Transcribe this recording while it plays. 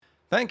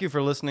Thank you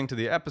for listening to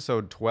the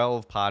episode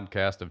 12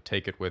 podcast of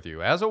Take It With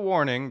You. As a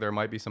warning, there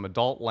might be some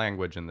adult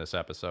language in this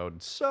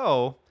episode,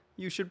 so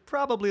you should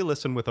probably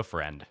listen with a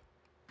friend.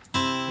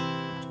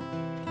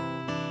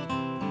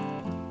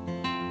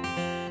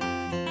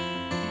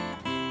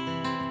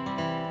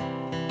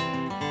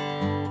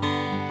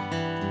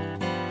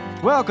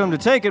 Welcome to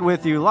Take It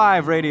With You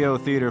live radio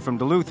theater from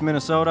Duluth,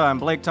 Minnesota. I'm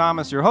Blake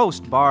Thomas, your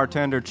host,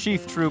 bartender,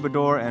 chief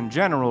troubadour, and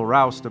general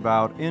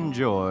roustabout.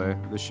 Enjoy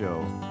the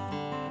show.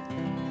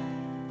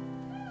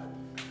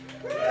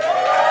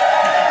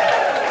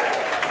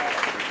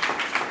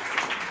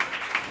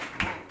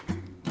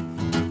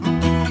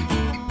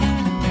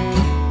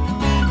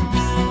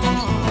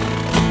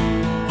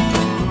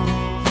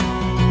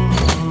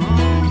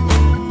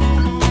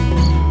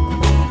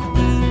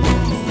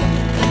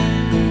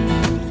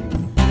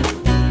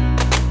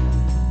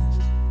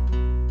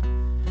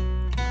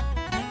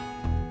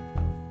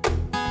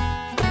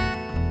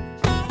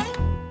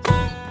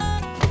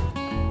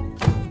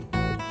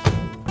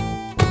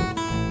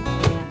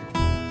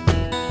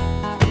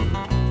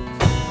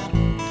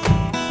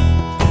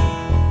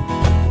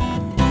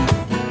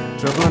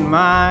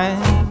 Mine,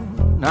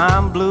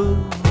 I'm blue,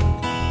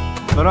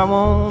 but I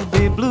won't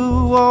be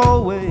blue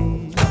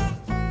always.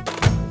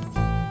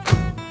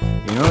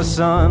 You know the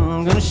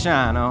sun gonna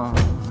shine on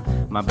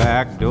my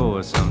back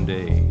door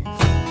someday.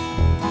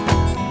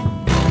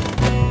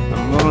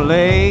 I'm gonna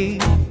lay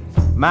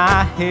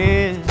my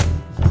head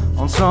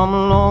on some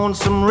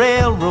lonesome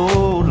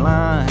railroad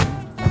line.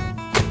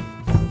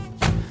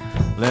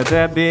 Let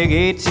that big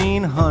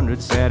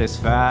 1800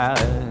 satisfy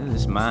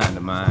this mind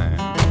of mine.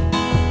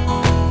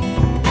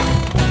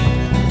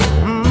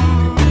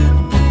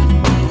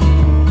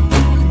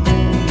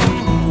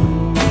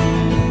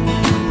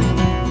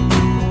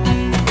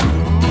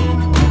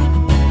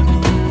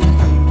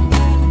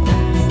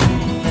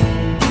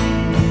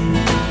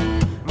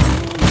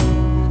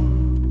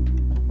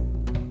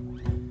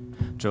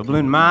 Trouble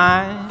in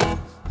mind,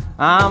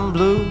 I'm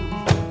blue,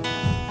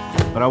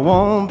 but I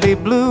won't be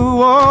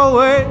blue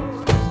always.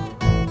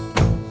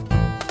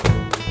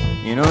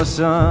 You know the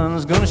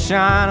sun's gonna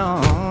shine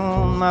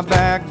on my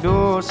back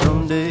door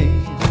someday.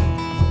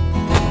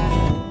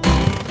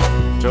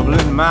 Trouble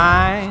in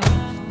mind,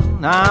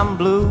 I'm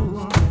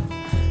blue,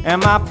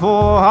 and my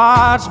poor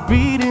heart's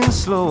beating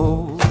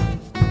slow.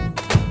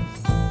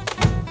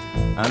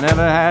 I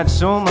never had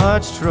so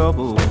much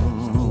trouble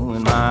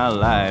in my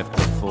life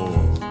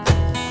before.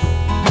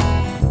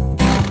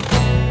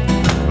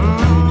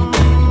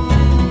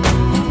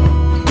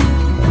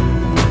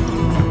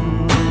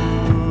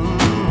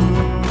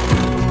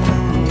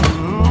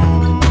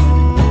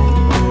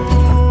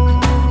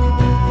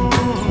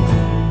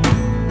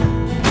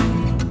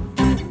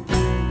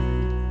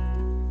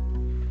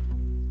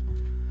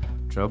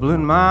 Trouble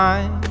in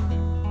mind,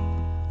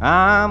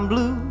 I'm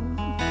blue,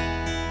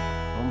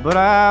 but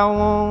I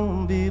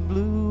won't be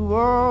blue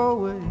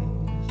always.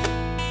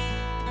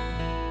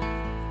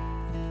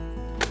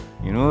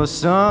 You know the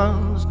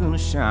sun's gonna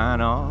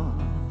shine on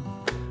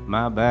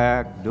my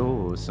back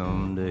door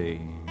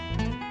someday.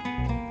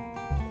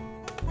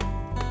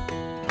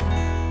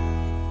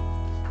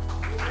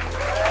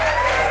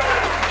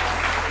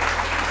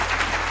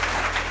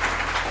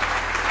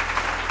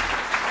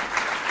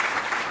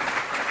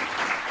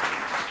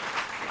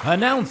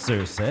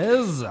 Announcer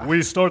says...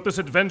 We start this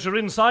adventure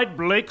inside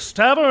Blake's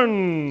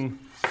Tavern.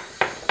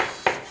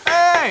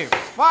 Hey,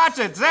 watch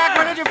it. Zach,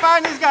 where did you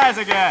find these guys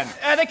again?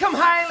 They come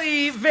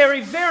highly,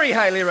 very, very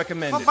highly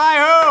recommended. Well,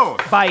 by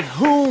who? By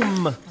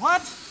whom?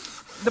 What?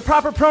 The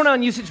proper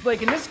pronoun usage,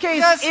 Blake, in this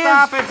case Just is...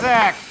 stop it,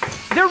 Zach.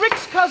 They're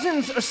Rick's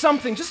cousins or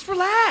something. Just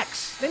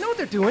relax. They know what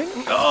they're doing.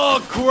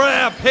 Oh,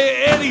 crap.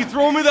 Hey, Eddie,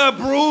 throw me that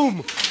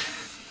broom.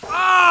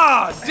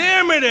 Ah,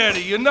 damn it,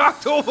 Eddie. You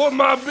knocked over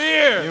my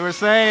beer. You were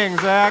saying,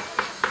 Zach.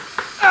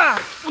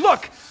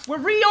 Look, we're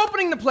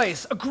reopening the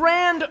place. A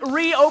grand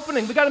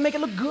reopening. We gotta make it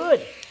look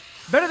good.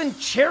 Better than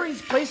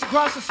Cherry's place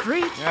across the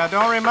street. Yeah,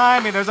 don't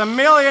remind me. There's a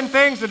million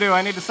things to do.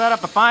 I need to set up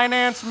the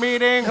finance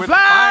meeting. With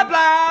Blah,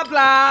 blah,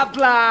 blah,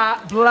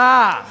 blah,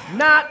 blah.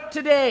 Not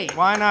today.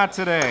 Why not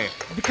today?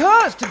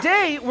 Because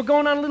today we're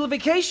going on a little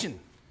vacation.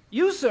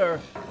 You, sir,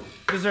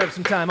 deserve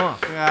some time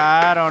off.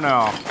 Yeah, I don't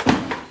know.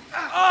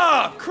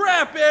 Ah,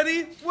 crap,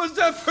 Eddie. What's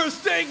that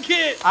first aid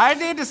kit? I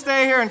need to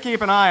stay here and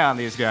keep an eye on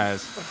these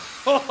guys.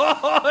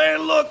 Hey,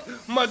 look,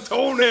 my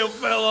toenail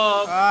fell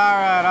off. All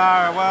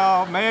right.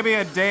 Well, maybe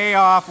a day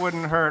off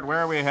wouldn't hurt. Where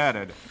are we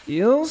headed?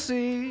 You'll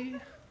see.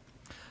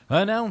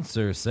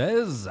 Announcer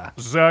says...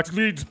 Zach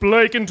leads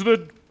Blake into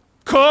the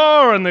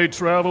car, and they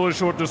travel a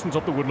short distance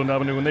up the Woodland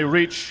Avenue, and they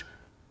reach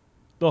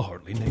the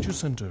Hartley Nature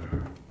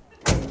Center.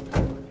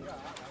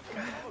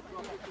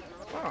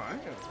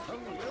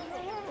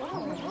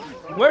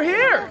 We're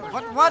here.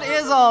 What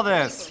is all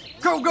this?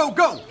 Go, go,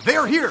 go!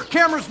 They're here!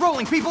 Cameras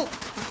rolling, people!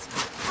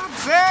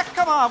 Zach,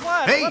 come on,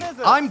 what? Hey, What is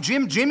it? I'm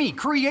Jim Jimmy,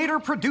 creator,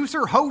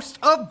 producer, host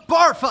of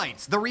Bar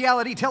Fights, the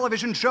reality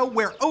television show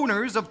where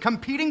owners of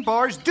competing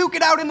bars duke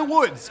it out in the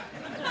woods.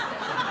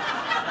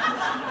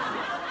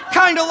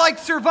 Kinda like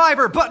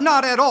Survivor, but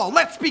not at all.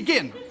 Let's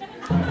begin.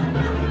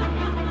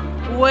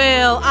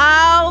 Well,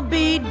 I'll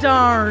be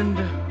darned.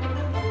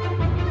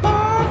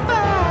 Bar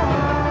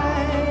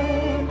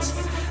Fights,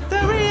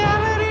 the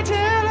reality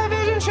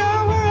television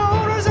show where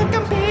owners of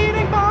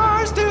competing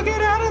bars do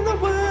get out in the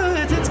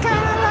woods. It's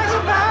kind of like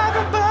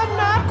Survivor, but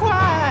not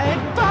quite.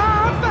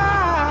 Bar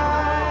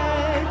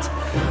Fights.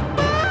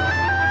 Bar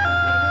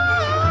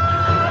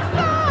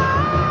Fights.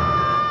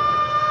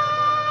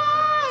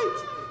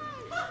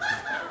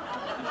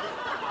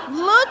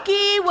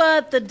 Looky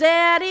what the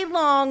daddy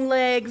long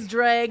legs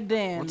dragged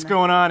in. What's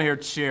going on here,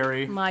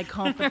 Cherry? My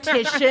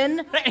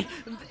competition. Hey,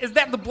 is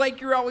that the Blake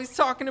you're always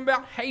talking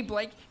about? Hey,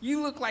 Blake,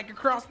 you look like a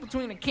cross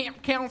between a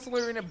camp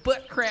counselor and a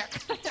butt crack.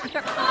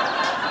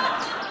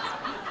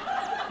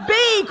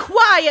 Be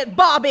quiet,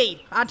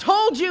 Bobby. I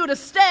told you to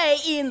stay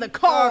in the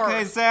car.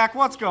 Okay, Zach,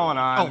 what's going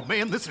on? Oh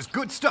man, this is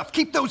good stuff.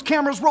 Keep those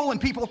cameras rolling,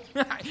 people.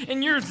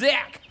 And you're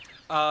Zach.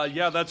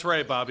 Yeah, that's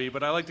right, Bobby,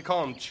 but I like to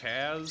call him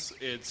Chaz.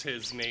 It's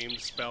his name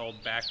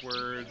spelled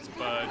backwards,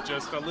 but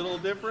just a little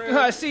different.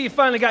 I see you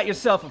finally got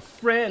yourself a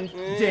friend,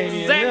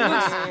 Damien.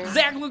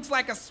 Zach looks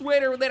like a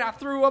sweater that I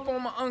threw up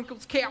on my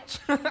uncle's couch.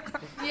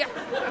 Yeah.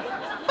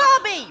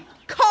 Bobby,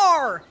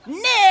 car,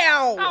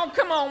 now. Oh,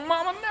 come on,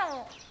 Mama,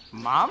 no.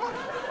 Mama?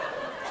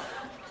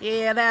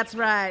 Yeah, that's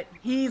right.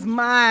 He's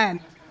mine.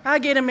 I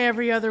get him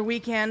every other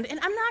weekend, and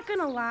I'm not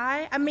gonna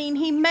lie. I mean,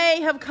 he may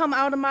have come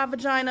out of my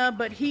vagina,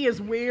 but he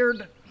is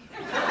weird.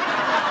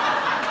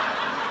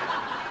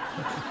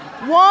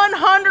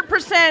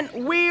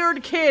 100%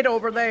 weird kid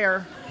over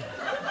there.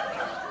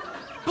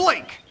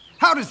 Blake,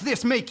 how does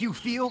this make you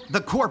feel?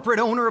 The corporate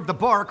owner of the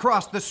bar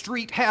across the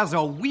street has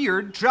a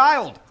weird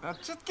child.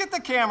 Just get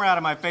the camera out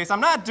of my face.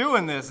 I'm not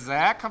doing this,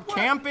 Zach. I'm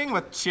camping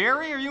with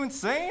Cherry. Are you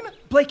insane?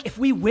 Blake, if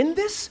we win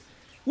this,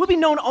 we'll be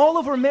known all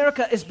over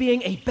America as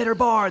being a better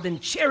bar than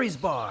Cherry's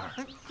bar.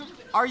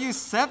 Are you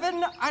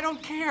 7? I don't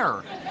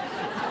care.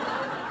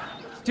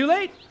 Too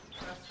late?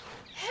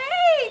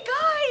 Hey,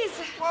 guys!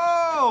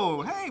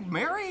 Whoa! Hey,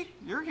 Mary,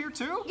 you're here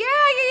too? Yeah.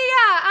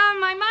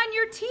 I'm on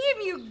your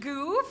team, you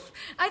goof.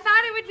 I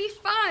thought it would be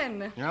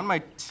fun. You're on my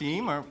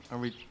team? Are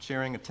we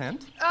sharing a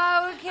tent?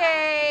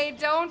 Okay,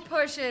 don't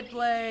push it,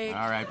 Blake.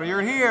 All right, but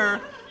you're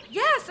here.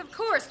 Yes, of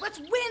course. Let's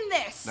win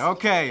this.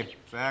 Okay,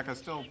 Zach, I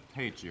still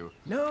hate you.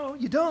 No,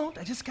 you don't.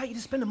 I just got you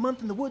to spend a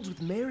month in the woods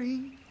with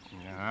Mary.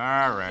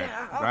 Yeah, all right.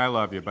 I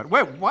love you, but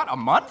wait, what? A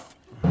month?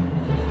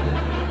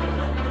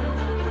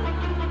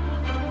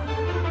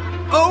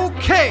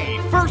 Okay,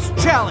 first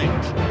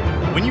challenge.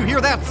 When you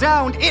hear that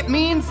sound, it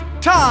means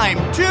time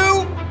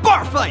to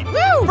bar fight.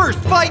 Woo! First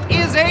fight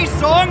is a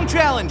song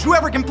challenge.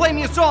 Whoever can play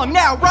me a song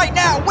now, right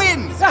now,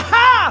 wins.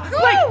 Aha!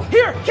 Blake,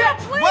 here,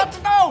 get. What?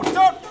 No,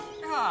 don't.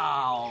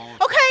 Oh.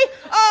 Okay,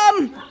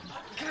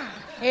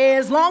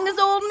 as long as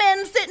old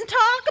men sit and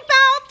talk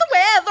about the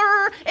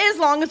weather, as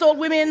long as old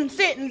women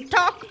sit and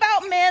talk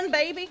about men,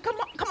 baby. Come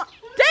on.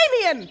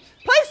 Damien,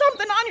 play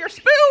something on your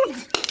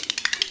spoons.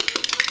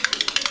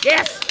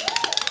 Yes.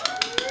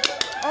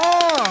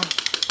 Oh,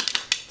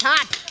 it's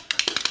hot.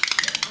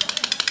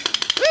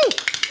 Woo.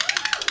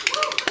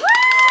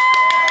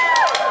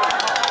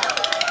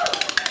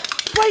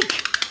 Blake!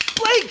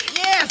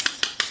 Yes.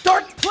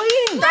 Start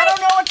playing! I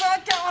don't know what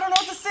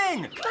to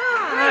sing.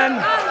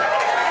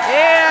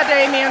 Yeah,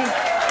 Damien.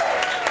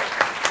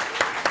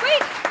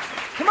 Wait.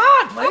 Come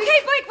on, Blake. Okay,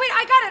 Blake, wait,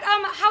 I got it.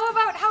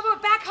 How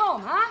about back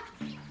home, huh?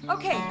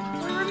 Okay,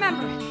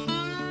 remember it.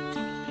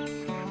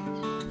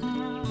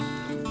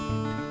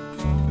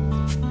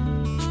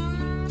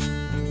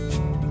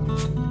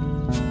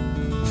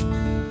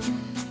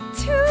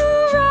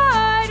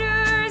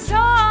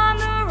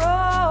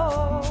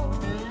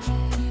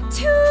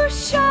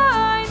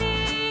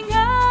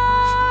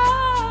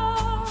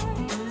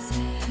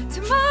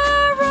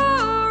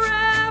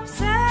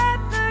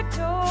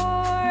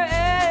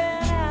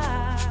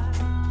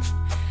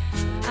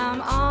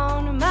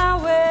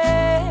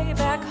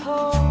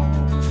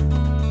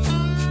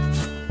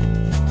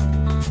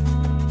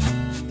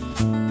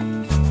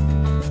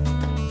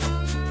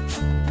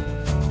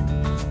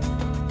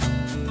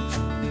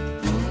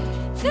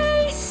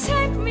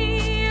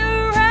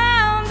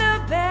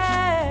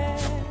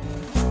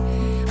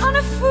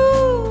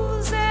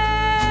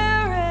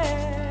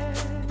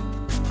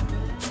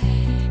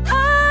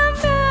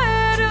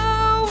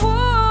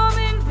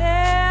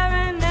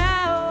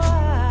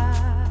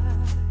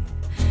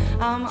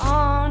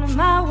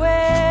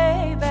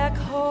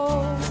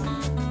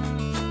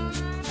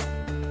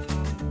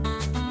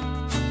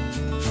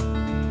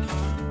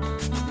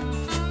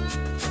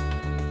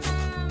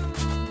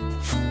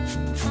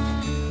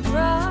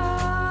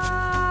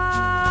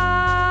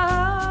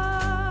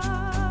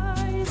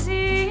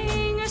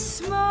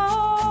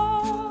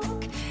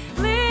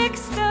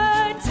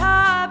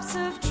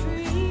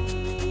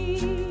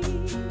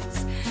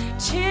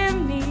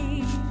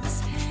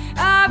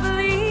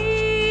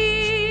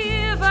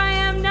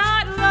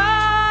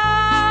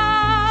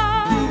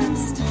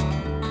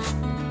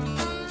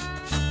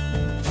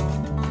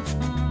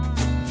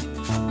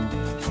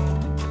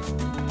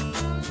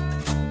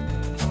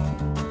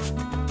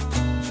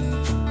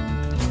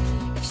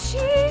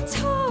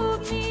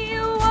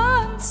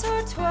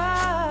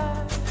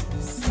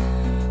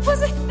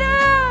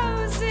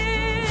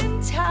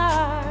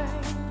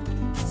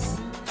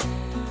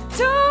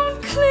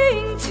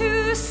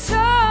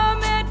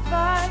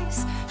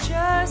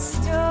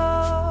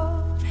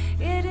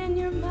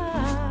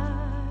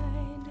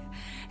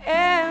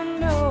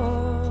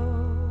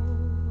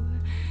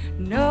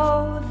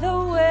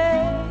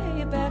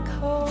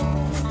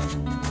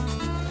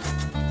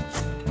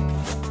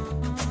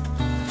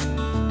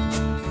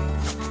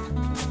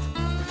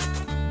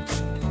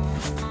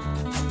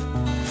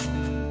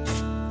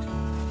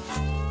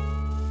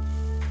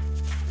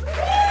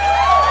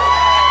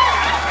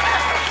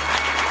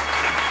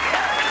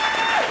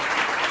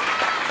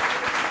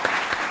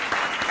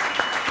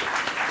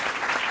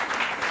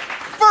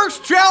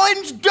 First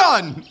challenge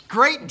done!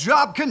 Great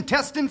job,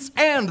 contestants,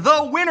 and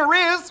the winner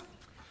is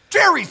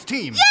Jerry's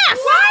team! Yes!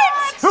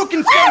 What? Who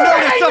can say no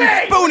to some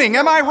spooning,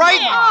 am I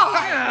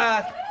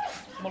right?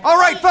 All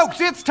right,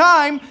 folks, it's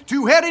time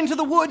to head into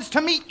the woods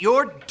to meet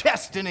your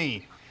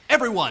destiny.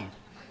 Everyone,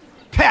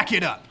 pack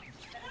it up.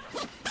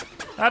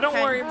 Don't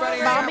worry,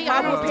 buddy. Bobby, I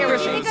will Do you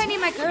think I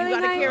need my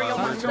curling knife?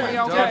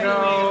 Okay.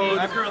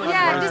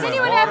 Yeah, does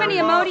anyone have any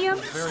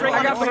Imodium?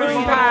 I got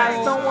balloon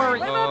pies. Don't worry.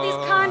 What about these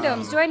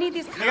condoms? Do I need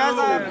these Hey guys,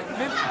 condoms?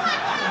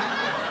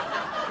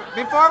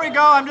 before we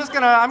go,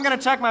 I'm gonna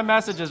check my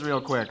messages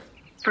real quick.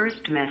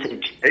 First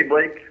message. Hey,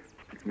 Blake.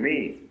 It's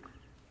me.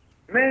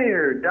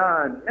 Mayor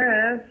Don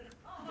Ness.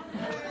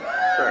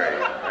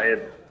 Sorry, I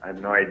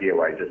had no idea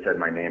why I just said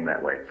my name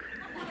that way.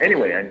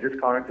 Anyway, I'm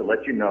just calling to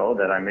let you know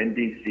that I'm in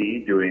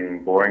D.C.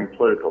 doing boring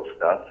political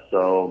stuff,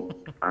 so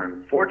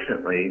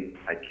unfortunately,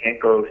 I can't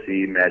go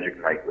see Magic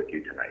Mike with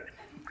you tonight.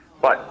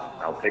 But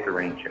I'll take a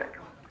rain check.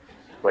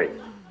 Wait,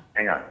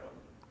 hang on.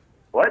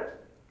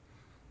 What?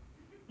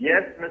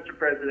 Yes, Mr.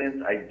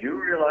 President, I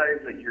do realize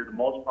that you're the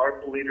most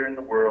powerful leader in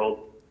the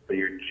world, but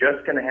you're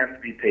just going to have to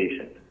be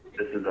patient.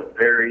 This is a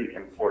very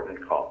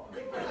important call.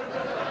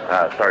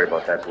 Sorry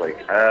about that, Blake.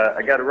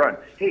 I got to run.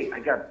 Hey, I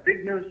got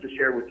big news to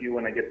share with you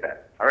when I get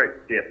back. All right,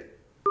 see ya.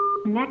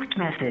 Next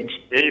message.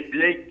 Hey,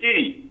 Blake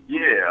D.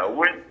 Yeah, I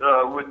went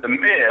with the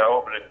mayor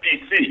over to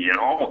D.C., you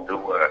know,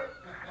 to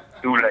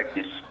do like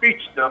this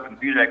speech stuff and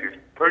be like his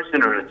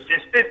personal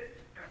assistant.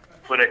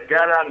 But I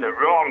got on the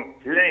wrong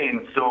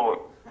plane,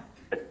 so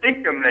I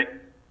think I'm like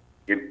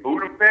in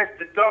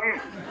Budapest or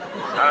something.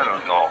 I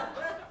don't know.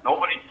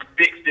 Nobody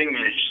speaks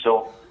English,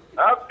 so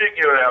I'll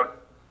figure it out.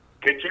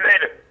 Catch you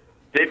later.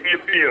 Take me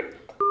a beer.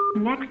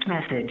 Next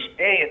message.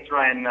 Hey, it's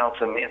Ryan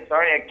Nelson.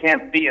 Sorry I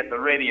can't be at the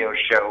radio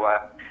show.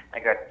 I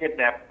got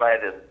kidnapped by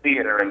the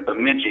theater in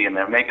Bemidji, and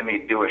they're making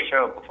me do a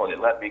show before they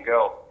let me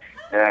go.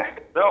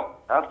 So,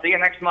 I'll see you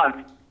next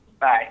month.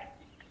 Bye.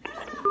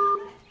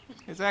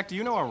 Hey, Zach, do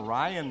you know a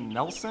Ryan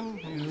Nelson?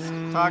 He's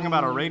talking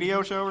about a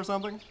radio show or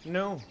something?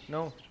 No,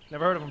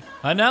 never heard of him.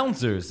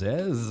 Announcer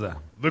says,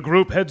 The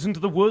group heads into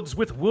the woods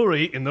with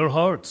worry in their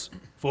hearts,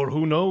 for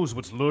who knows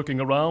what's lurking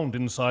around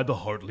inside the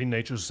Hartley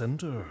Nature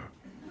Center.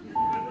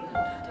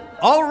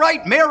 All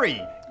right, Mary,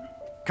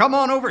 come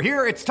on over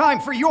here. It's time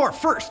for your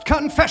first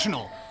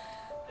confessional.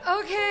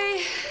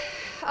 Okay.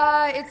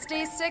 It's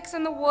day 6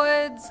 in the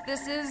woods.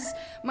 This is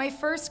my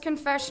first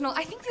confessional.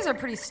 I think these are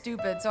pretty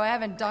stupid, so I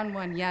haven't done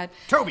one yet.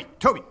 Toby,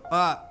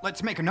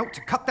 let's make a note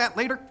to cut that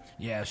later.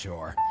 yeah,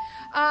 sure.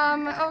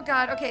 Oh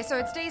God. Okay, so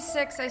it's day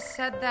 6. I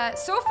said that.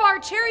 So far,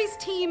 Cherry's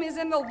team is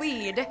in the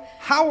lead.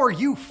 How are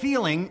you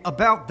feeling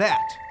about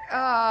that?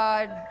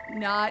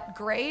 Not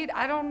great.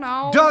 I don't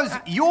know. Does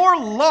your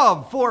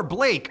love for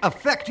Blake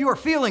affect your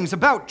feelings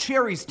about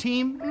Cherry's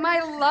team? My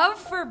love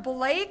for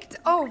Blake?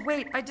 Oh,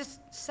 wait, I just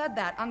said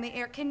that on the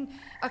air.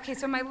 Okay,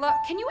 so my love,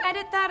 can you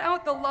edit that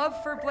out? The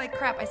love for Blake.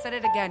 Crap, I said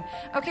it again.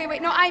 Okay,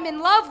 wait, no, I'm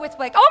in love with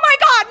Blake. Oh my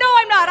God, no,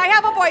 I'm not. I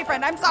have a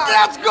boyfriend. I'm sorry.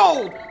 That's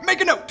gold.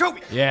 Make a note,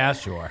 Toby. Yeah,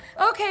 sure.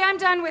 Okay, I'm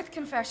done with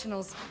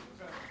confessionals.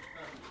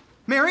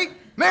 Mary?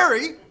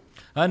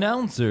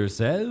 Announcer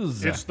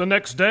says, It's the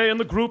next day and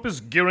the group is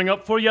gearing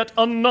up for yet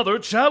another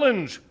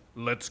challenge.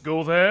 Let's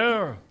go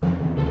there.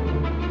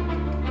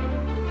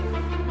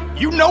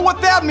 You know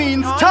what that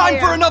means. Time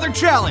for another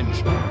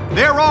challenge.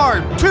 There are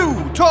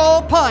 2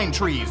 tall pine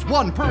trees,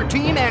 1 per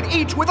team and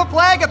each with a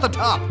flag at the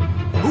top.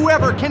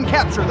 Whoever can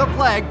capture the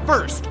flag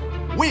first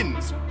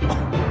wins.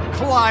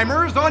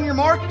 Climbers, on your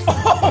marks.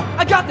 Oh,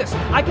 I got this.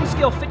 I can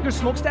scale Fittner's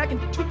smokestack in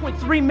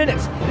 2.3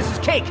 minutes. This is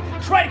cake.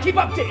 Try to keep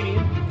up,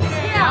 Damien.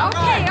 Yeah,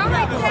 okay, all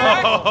right,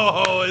 Zach.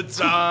 Oh,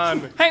 it's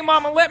on. Hey,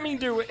 Mama, let me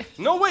do it.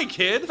 No way,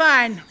 kid.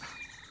 Fine.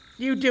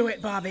 You do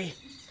it, Bobby.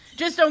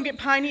 Just don't get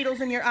pine needles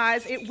in your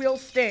eyes. It will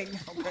sting.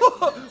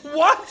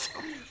 What?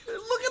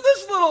 Look at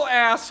this little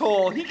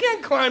asshole. He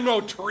can't climb no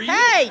tree.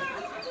 Hey!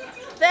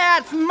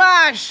 That's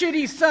my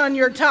shitty son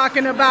you're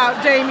talking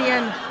about,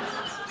 Damien.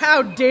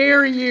 How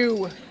dare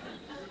you?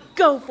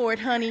 Go for it,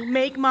 honey.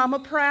 Make Mama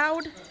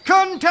proud.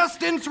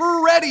 Contestants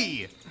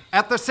ready.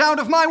 At the sound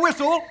of my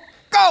whistle,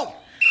 go!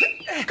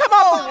 Come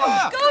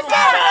on! Go,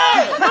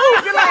 Zach!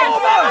 Move your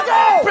legs!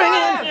 Go! Bring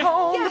in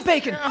home the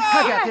bacon.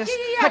 I got this.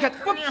 yeah. I got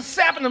whoops,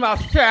 sap in the mouth.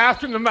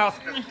 Sap in the mouth.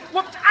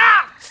 Whoops,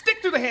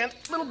 stick through the hand.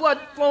 Little blood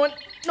flowing.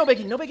 No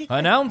biggie, no biggie.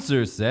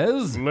 Announcer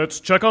says,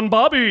 Let's check on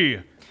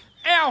Bobby.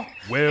 Ow.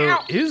 Where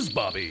Ow. is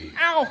Bobby?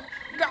 Ow.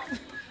 God,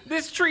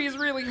 this tree is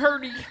really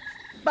hurting.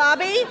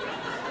 Bobby,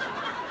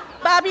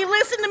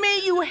 listen to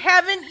me. You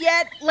haven't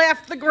yet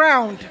left the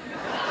ground.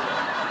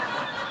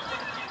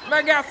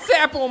 I got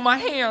sap on my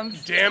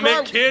hands. Damn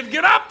it, kid.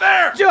 Get up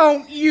there.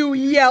 Don't you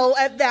yell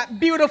at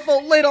that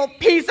beautiful little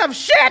piece of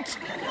shit!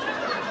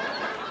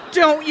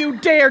 Don't you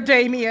dare,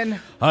 Damien.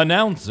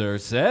 Announcer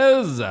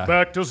says,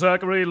 Back to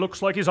Zachary.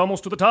 Looks like he's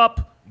almost to the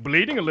top.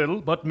 Bleeding a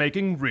little, but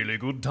making really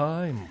good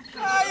time.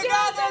 Oh, you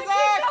got this,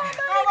 Zach!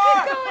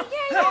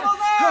 Come on!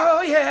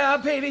 Oh, yeah,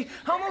 baby.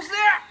 Almost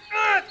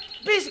there.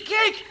 Piece of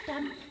cake.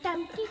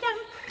 dumpty dum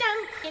dum,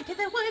 into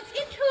the woods,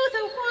 into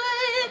the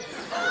woods.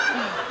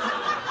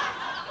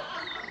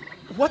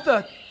 What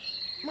the?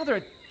 Mother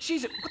of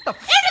Jesus, what the?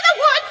 Into the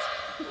woods!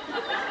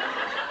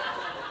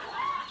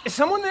 Is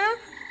someone there?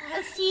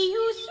 I'll see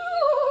you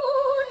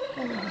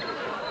soon.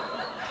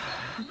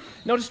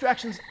 No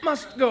distractions.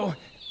 Must go.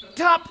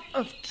 Top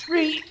of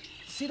tree.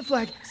 See the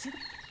flag.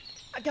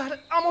 I got it.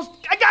 Almost.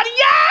 I got it.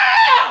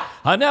 Yeah!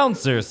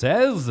 Announcer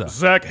says.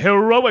 Zach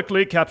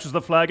heroically captures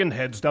the flag and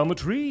heads down the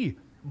tree.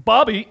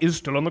 Bobby is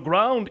still on the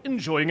ground,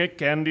 enjoying a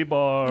candy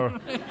bar.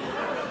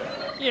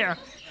 Yeah.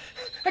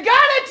 I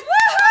got it!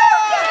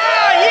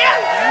 Woohoo!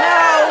 Yeah!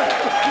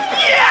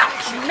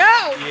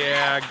 No!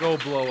 Yeah, go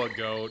blow a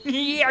goat.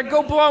 Yeah,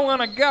 go blow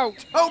on a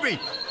goat. Obi,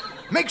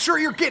 make sure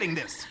you're getting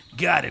this.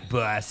 Got it,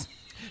 boss.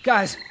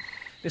 Guys,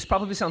 this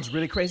probably sounds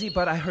really crazy,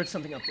 but I heard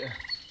something up there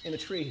in a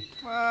tree.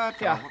 What?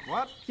 Yeah.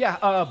 What? Yeah,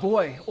 a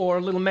boy or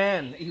a little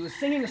man. He was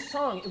singing a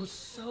song. It was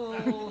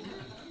so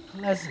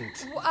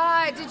pleasant.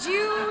 Did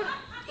you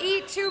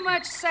eat too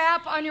much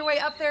sap on your way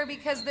up there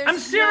because there's I'm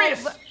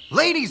serious!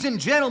 Ladies and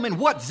gentlemen,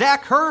 what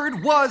Zach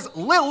heard was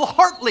Lil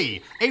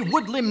Hartley, a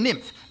woodland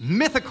nymph,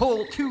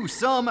 mythical to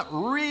some,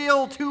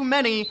 real to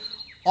many,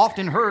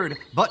 often heard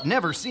but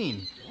never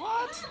seen.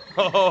 What?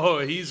 Oh,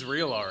 he's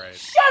real, all right.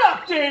 Shut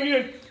up,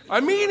 Damien! I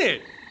mean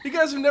it. You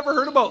guys have never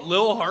heard about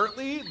Lil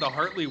Hartley, the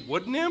Hartley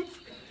wood nymph?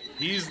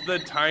 He's the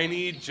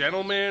tiny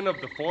gentleman of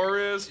the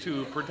forest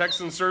who protects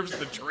and serves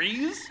the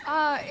trees?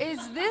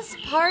 Is this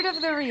part of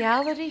the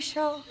reality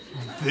show?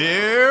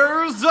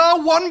 There's a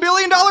 $1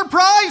 billion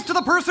prize to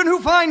the person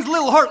who finds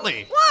Lil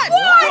Hartley. What?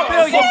 $1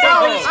 billion.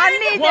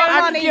 I need that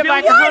I'd money. give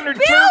like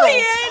 100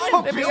 turtles.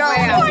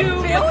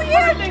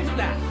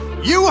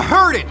 You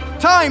heard it.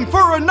 Time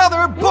for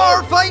another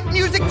bar fight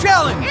music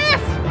challenge.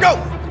 Yes.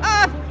 Go.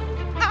 I'm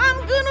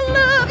gonna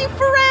love you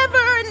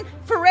forever and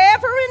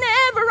forever and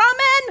ever.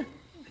 Amen.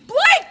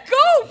 Blake,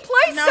 go!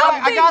 Play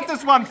something! I got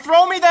this one.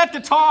 Throw me that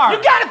guitar.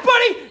 You got it,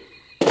 buddy!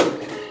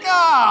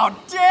 Oh,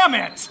 damn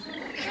it!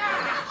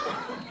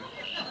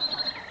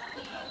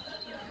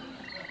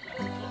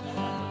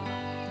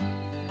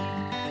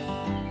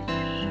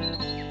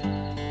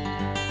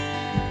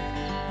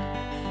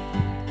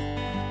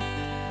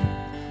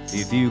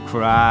 If you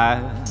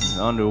cry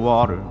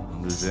underwater,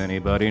 does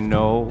anybody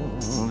know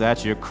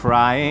that you're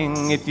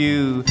crying? If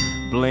you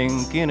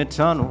blink in a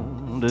tunnel,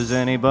 does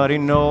anybody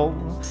know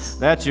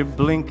that you're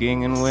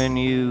blinking? And when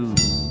you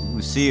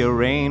see a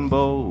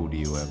rainbow, do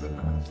you ever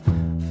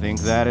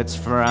think that it's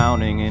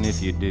frowning? And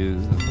if you do,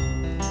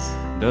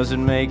 does it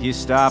make you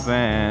stop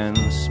and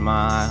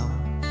smile?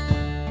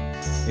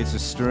 It's a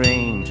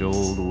strange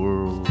old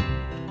world.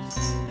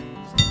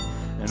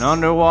 An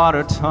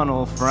underwater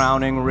tunnel,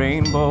 frowning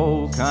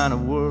rainbow kind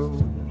of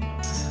world.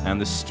 And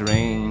the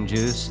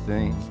strangest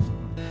thing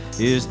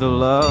is the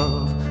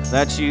love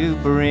that you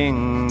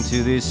bring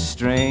to this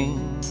strange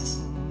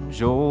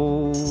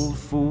old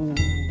fool.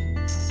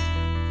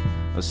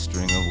 A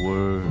string of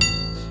words,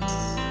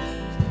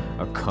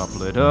 a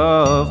couplet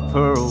of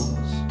pearls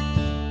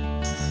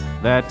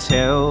that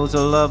tells a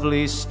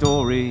lovely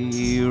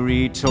story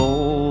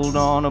retold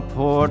on a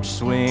porch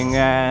swing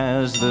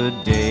as the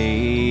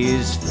day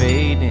is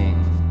fading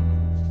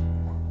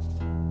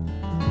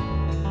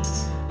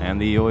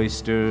and the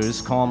oysters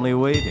calmly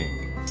waiting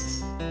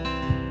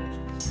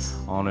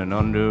on an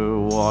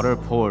underwater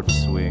porch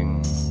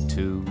swing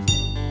too.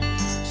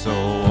 So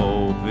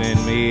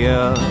open me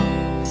up,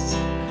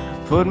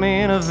 put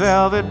me in a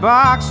velvet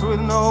box with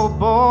no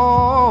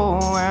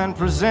bow, and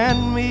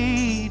present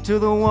me to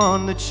the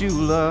one that you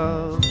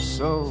love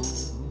so.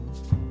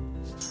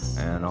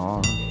 And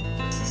on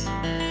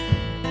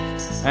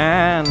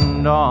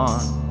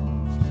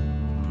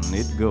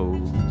it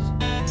goes.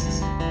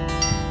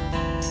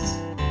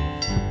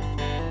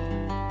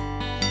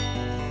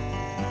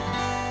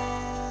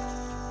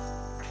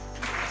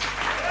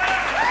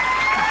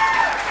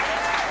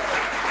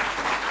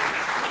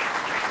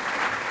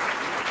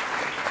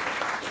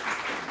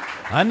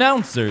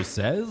 Announcer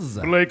says.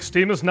 Blake's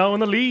team is now in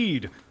the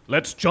lead.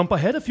 Let's jump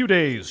ahead a few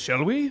days,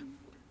 shall we?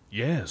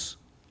 Yes,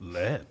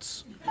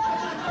 let's.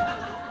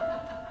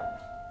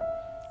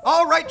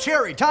 All right,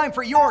 Cherry, time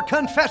for your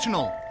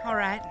confessional. All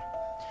right.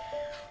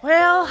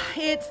 Well,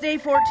 it's day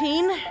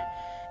 14,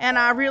 and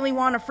I really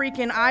want a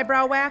freaking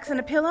eyebrow wax and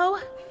a pillow.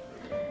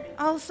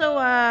 Also,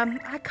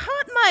 I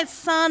caught my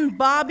son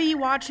Bobby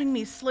watching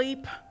me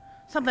sleep.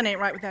 Something ain't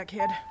right with that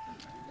kid.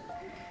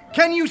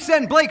 Can you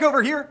send Blake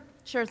over here?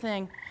 Sure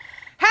thing.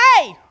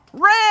 Hey,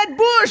 Red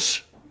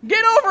Bush,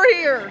 get over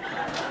here.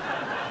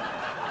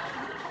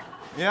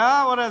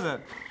 Yeah, what is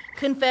it?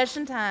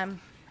 Confession time.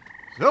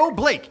 So,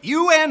 Blake,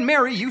 you and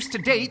Mary used to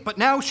date, but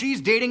now she's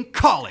dating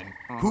Colin,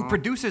 who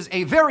produces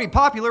a very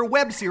popular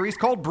web series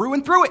called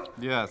Brewin' Through It.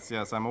 Yes,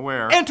 I'm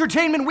aware.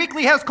 Entertainment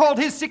Weekly has called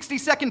his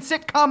 60-second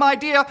sitcom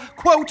idea,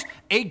 quote,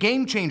 a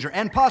game changer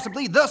and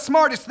possibly the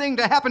smartest thing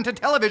to happen to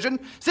television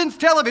since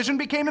television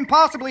became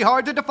impossibly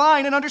hard to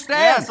define and understand.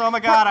 Yes, oh my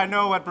God, I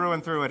know what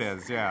Brewin' Through It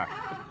is, yeah.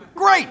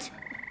 Great!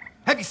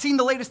 Have you seen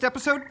the latest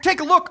episode?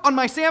 Take a look on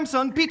my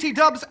Samsung BT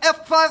Dubs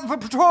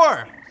F5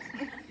 Pro.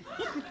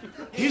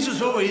 Here's a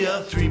story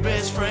of three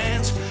best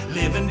friends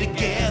living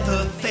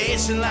together,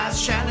 facing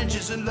life's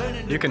challenges and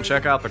learning. You can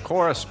check out the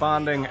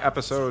corresponding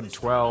episode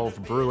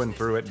 12 Brewin'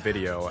 Through It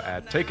video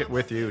at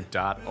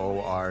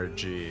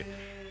takeitwithyou.org.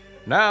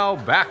 Now,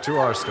 back to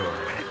our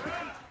story.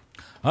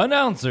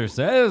 Announcer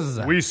says...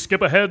 We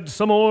skip ahead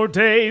some more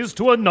days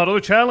to another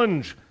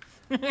challenge.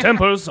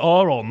 Tempers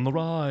are on the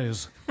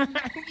rise.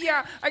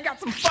 Yeah, I got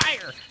some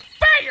fire.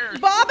 Fire!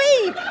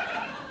 Bobby!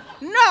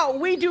 No,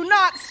 we do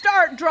not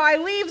start dry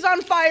leaves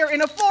on fire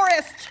in a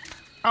forest.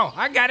 Oh,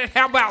 I got it.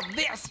 How about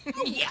this?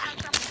 Yeah.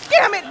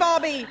 Damn it,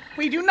 Bobby!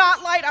 We do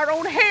not light our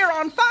own hair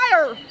on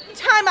fire.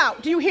 Time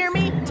out. Do you hear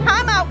me?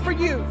 Time out for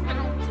you.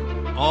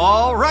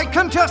 All right,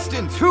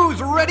 contestants,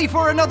 who's ready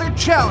for another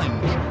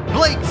challenge?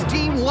 Blake's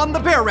team won the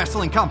bear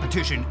wrestling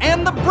competition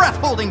and the breath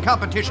holding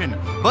competition,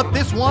 but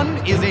this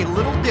one is a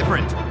little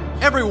different.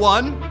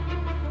 Everyone,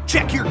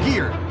 check your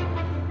gear.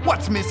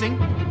 What's missing?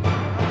 I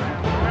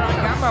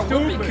got my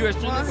whoopee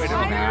cushion. Wait a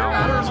minute.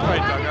 Where's my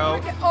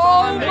dugout?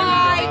 Oh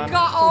my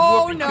God!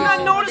 Oh no!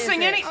 I'm not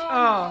noticing any.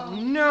 Oh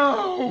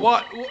no!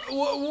 What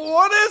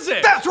is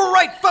it? That's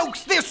right,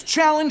 folks. This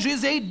challenge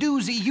is a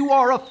doozy. You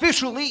are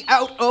officially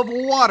out of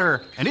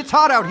water, and it's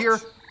hot out here.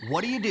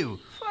 What do you do?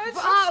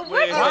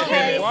 Wait,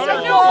 Okay, whoa, so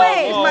whoa, no whoa,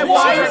 way. whoa, My whoa,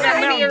 water's whoa,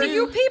 not whoa, here. whoa.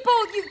 You people,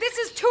 this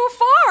is too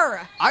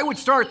far. I would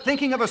start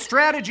thinking of a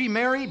strategy,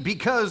 Mary,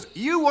 because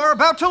you are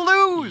about to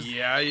lose.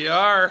 Yeah, you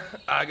are.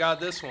 I got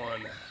this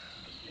one.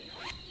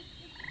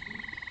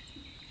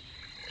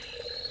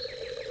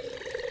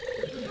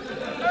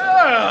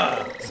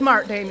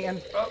 Smart,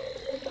 Damien.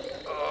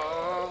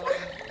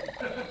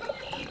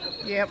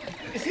 Yep.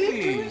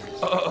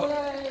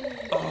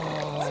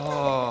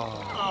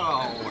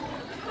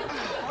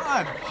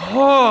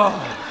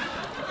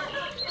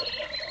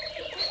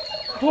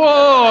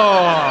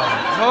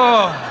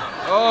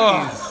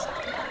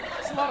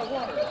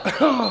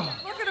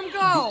 Look at him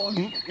go.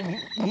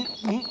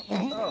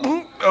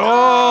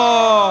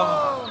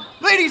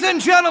 Ladies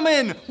and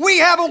gentlemen, we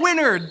have a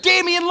winner,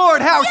 Damien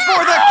Lordhouse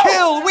for the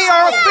kill. We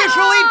are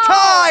officially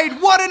tied.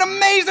 What an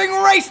amazing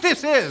race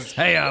this is.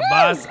 Hey,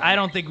 boss, I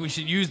don't think we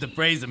should use the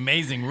phrase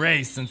amazing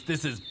race since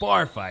this is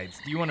bar fights.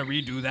 Do you want to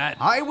redo that?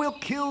 I will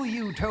kill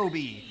you,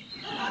 Toby.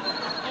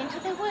 Into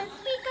the woods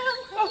we go,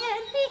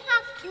 and we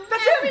have to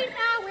That's every him.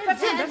 now and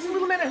That's then. him. That's the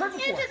little man I heard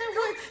before. Into the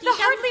woods. The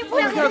Hartley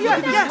Wood. God, yeah,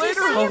 yeah. Yes.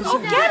 Later. Oh,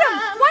 get him!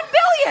 1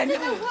 billion.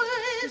 Into the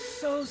woods. It's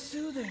so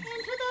soothing.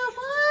 Into the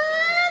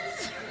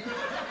woods.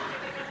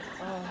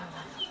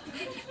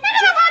 Into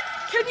the woods.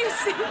 Can you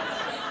see?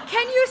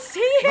 Can you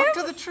see him? Look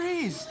to the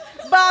trees.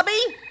 Bobby,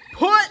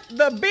 put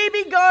the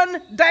BB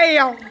gun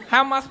down.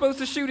 How am I supposed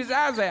to shoot his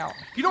eyes out?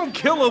 You don't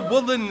kill a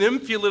woodland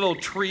nymph, you little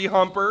tree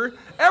humper.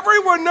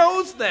 Everyone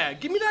knows that.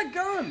 Give me that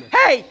gun.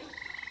 Hey,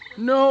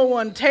 no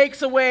one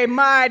takes away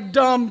my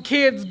dumb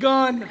kid's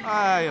gun.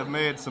 I have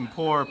made some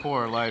poor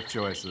life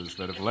choices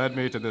that have led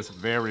me to this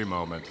very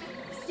moment.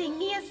 Sing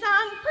me a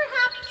song,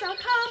 perhaps I'll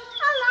come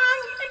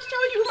along and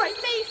show you my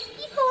face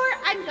before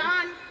I'm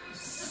gone.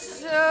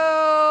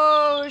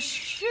 So,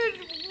 should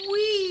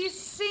we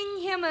sing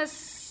him a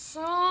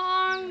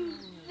song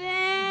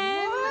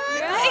then?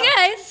 Hey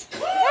guys.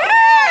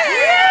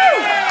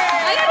 Hey!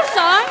 I got a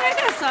song.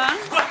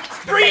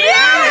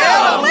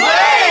 Brianna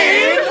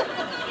Lane!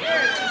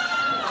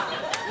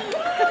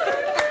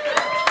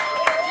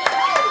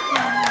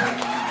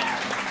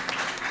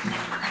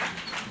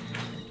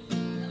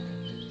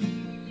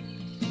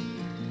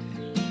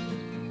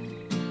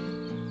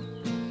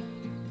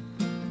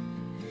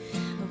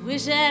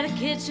 Wish I had a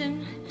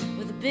kitchen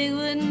with a big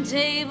wooden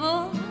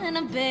table and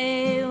a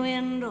bay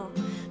window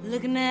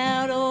looking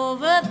out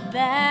over the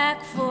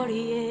back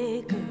 40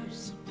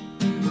 acres.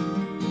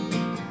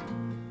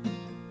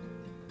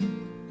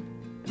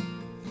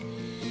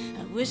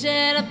 I wish I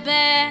had a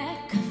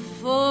back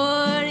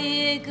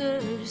 40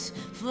 acres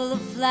full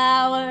of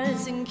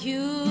flowers and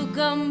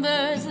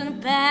cucumbers and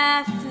a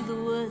path through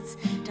the woods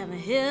down a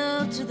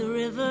hill to the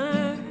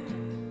river.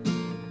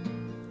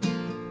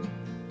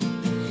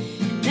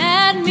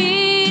 I'd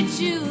meet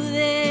you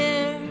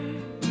there.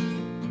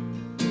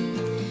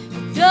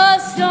 The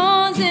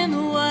stones in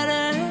the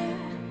water.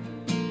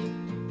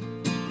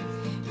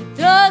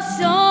 The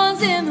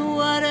stones in the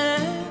water.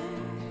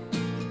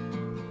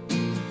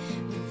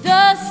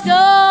 The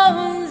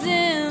stones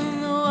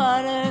in the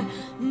water.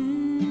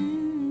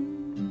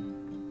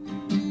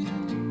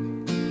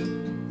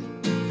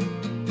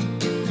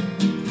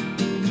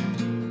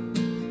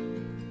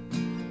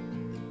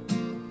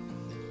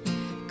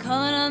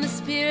 Calling on the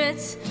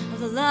spirits of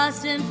the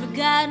lost and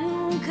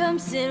forgotten, come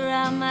sit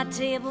around my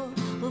table.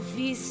 We'll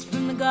feast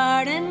from the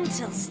garden,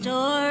 tell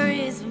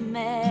stories of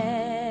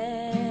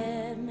madness.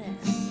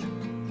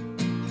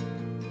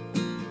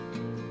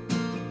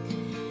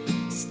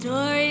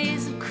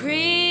 Stories of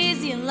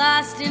crazy and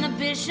lost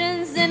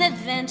inhibitions and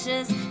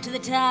adventures to the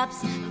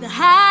tops of the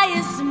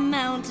highest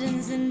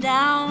mountains and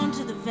down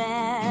to the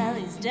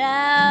valleys,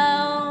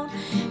 down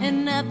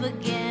and up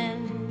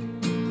again.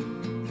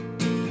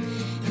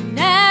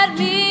 I'd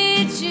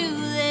meet you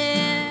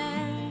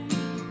there.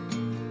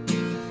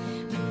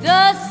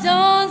 The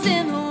stones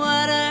in the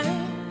water.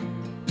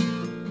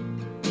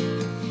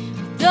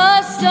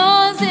 The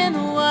stones in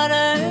the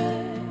water.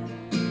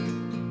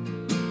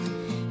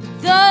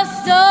 The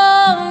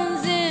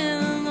stones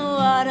in the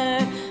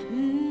water.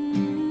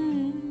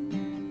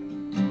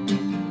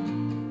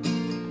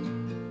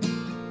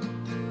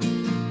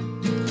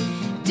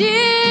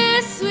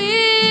 Dear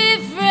sweet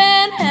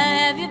friend, how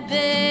have you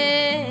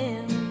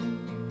been?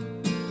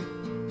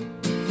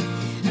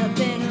 I've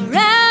been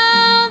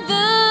around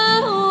the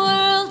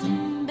world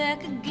and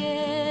back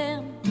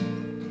again.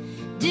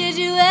 Did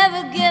you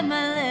ever get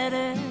my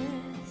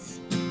letters?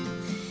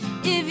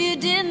 If you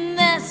didn't,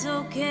 that's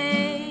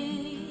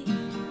okay.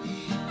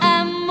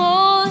 I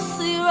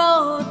mostly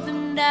wrote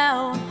them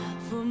down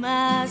for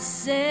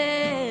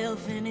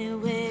myself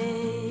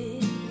anyway.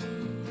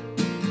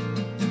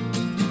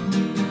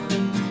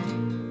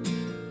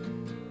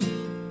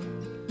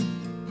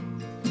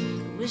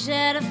 Wish I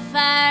had a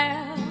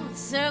fire, a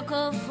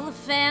circle full of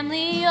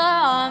family, your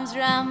arms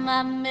around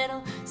my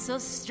middle, so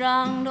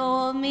strong to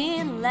hold me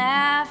in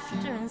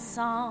laughter and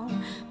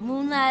song,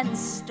 moonlight and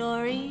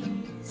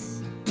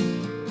stories.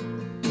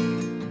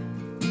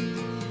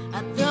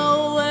 I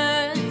throw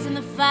words in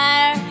the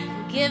fire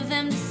and give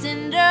them to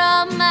cinder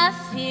all my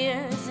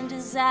fears and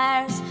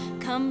desires,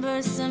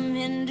 cumbersome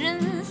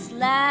hindrance,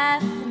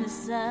 life in the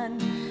sun,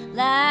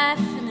 life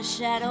in the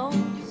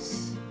shadows.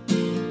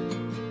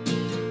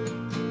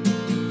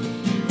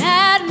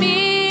 I'd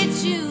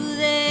meet you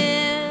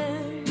there.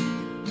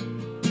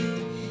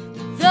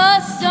 The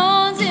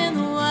stones in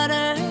the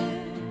water.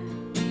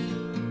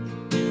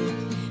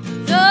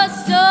 The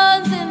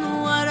stones in the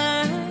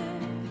water.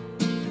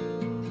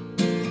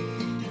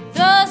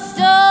 The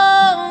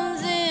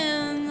stones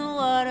in the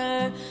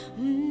water.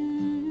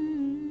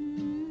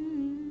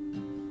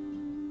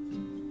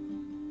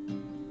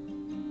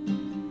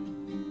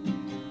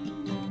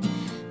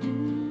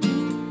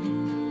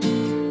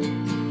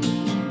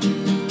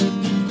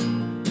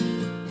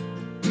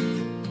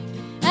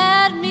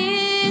 I'd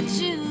meet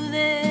you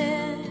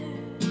there.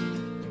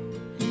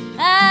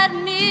 I'd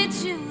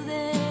meet you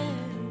there.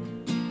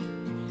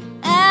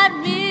 I'd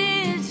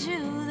meet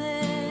you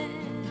there.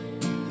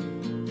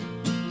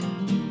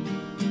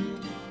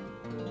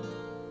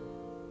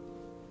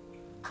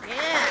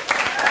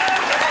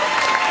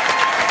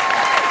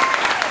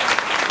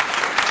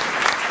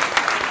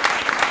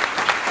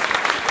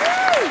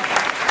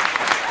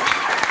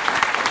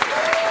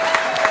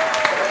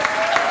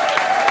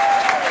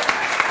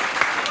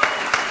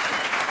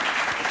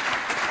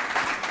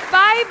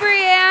 Bye,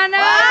 Brianna.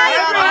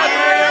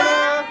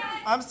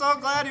 I'm so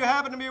glad you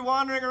happened to be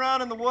wandering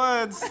around in the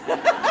woods.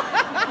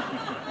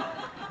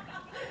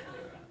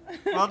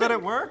 Well, did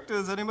it work?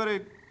 Does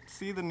anybody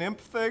see the nymph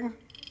thing?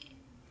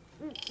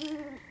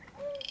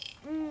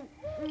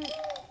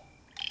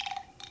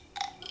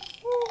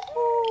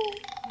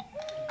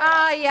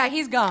 Yeah,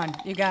 he's gone,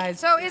 you guys.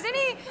 So is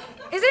anyone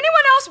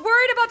else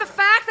worried about the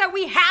fact that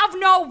we have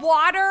no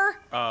water?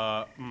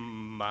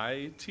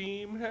 My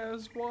team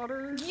has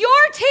water.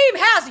 Your team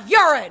has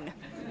urine.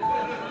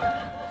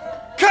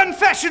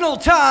 Confessional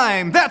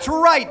time! That's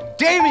right,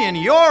 Damien,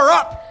 you're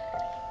up!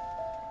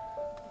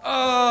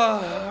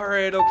 All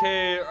right,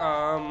 okay.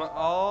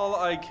 All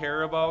I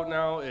care about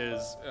now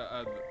is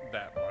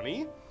that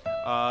money.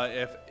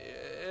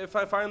 If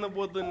I find the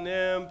woodland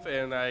nymph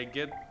and I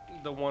get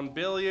the $1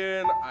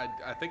 billion,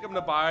 I think I'm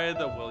gonna buy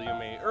the William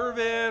A.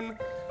 Irvin,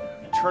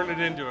 turn it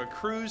into a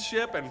cruise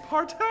ship, and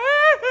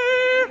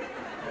partay.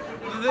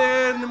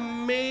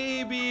 Then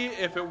maybe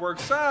if it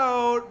works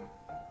out,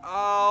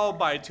 I'll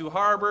buy 2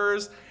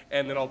 harbors,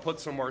 and then I'll put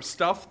some more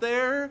stuff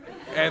there,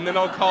 and then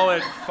I'll call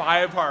it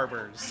 5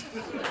 harbors.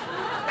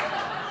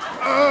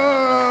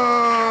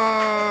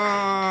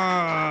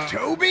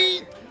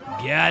 Toby?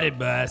 Got it,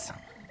 boss.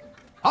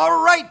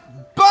 All right,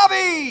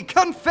 Bobby!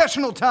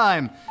 Confessional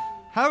time!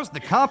 How's the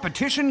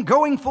competition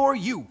going for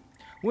you?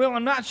 Well,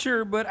 I'm not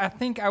sure, but I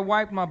think I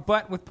wiped my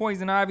butt with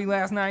poison ivy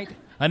last night.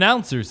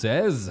 Announcer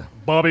says,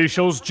 Bobby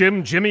shows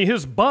Jimmy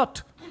his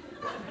butt.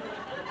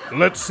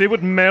 Let's see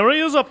what Mary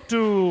is up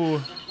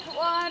to.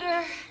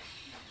 Water.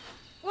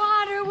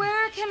 Water,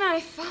 where can I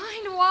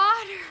find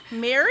water?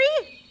 Mary?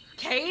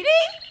 Katie?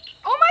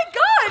 Oh my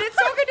God, it's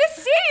so good to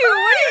see you.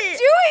 What are you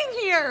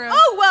doing here?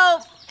 Oh,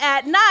 well,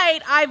 at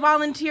night, I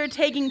volunteer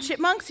taking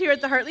chipmunks here at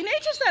the Hartley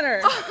Nature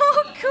Center.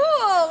 Oh,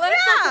 cool. That's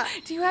Yeah. so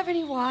cool. Do you have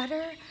any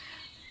water?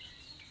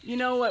 You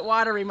know what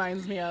water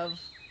reminds me of?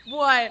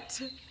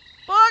 What?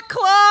 Book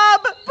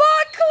club!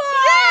 Book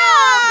club!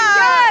 Yeah!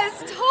 Yes,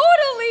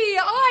 totally.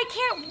 Oh, I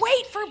can't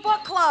wait for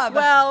book club.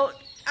 Well,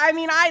 I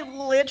mean, I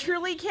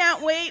literally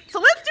can't wait,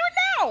 so let's do it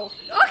now!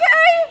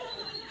 Okay.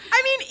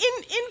 I mean,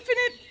 in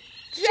Infinite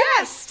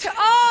Jest.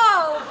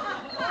 Oh,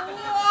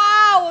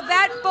 wow,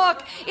 that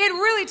book, it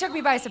really took me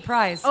by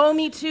surprise. Oh,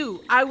 me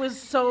too. I was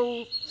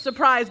so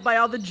surprised by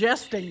all the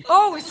jesting.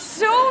 Oh,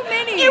 so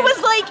many. It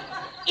was like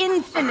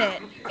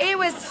infinite. It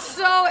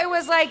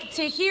was like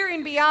to here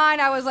and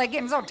beyond. I was like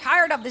getting so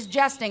tired of this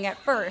jesting at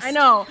first. I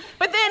know.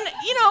 But then,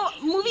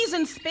 movies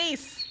in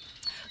space.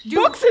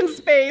 Books in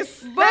space.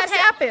 That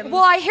happens.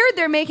 Well, I heard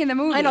they're making the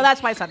movie. I know,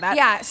 that's why I said that.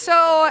 Yeah,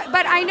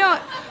 but I know.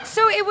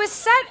 So it was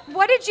set,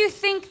 what did you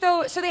think,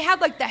 though? So they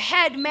had, like, the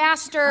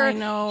headmaster,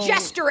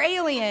 Jester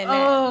alien.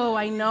 Oh,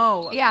 I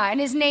know. Yeah, and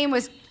his name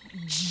was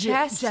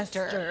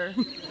Jester.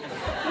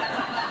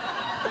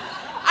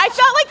 I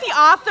felt like the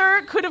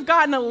author could have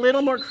gotten a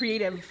little more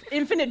creative.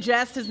 Infinite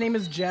Jest, his name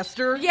is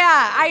Jester.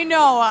 Yeah, I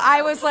know.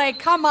 I was like,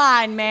 come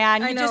on,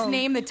 man. You I know. just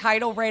named the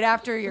title right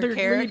after your The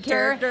lead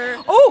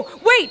character. Oh,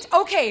 wait,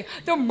 okay.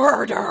 The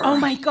murder. Oh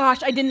my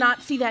gosh, I did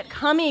not see that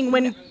coming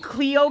when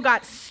Cleo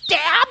got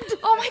stabbed.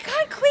 Oh my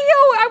God, Cleo!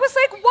 I was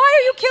like, why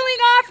are you killing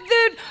off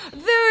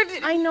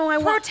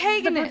the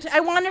protagonist?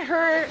 I wanted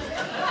her.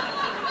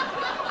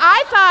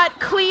 I thought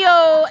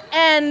Cleo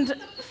and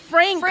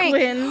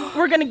Franklin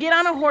were gonna get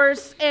on a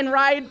horse and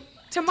ride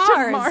to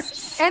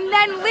Mars. And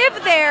then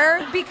live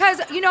there because,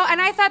 and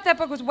I thought that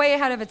book was way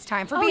ahead of its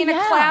time for being a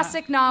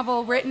classic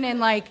novel written in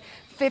like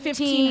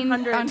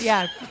 1500s.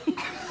 Yeah.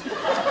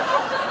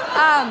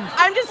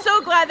 I'm just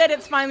so glad that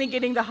it's finally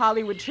getting the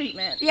Hollywood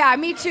treatment. Yeah,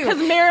 me too. Because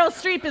Meryl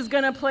Streep is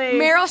going to play...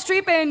 Meryl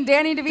Streep and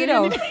Danny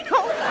DeVito.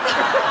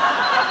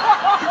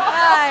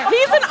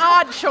 He's an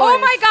odd choice. Oh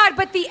my God,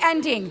 but the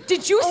ending.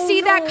 Did you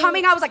see that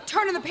coming? I was like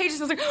turning the pages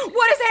and I was like,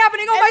 what is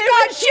happening? Oh my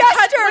God,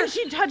 Jester! When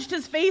she touched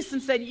his face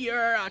and said,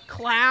 "You're a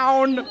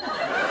clown." And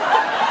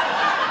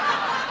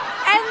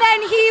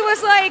then he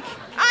was like,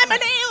 "I'm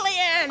an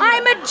alien.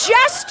 I'm a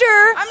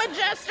jester. I'm a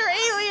jester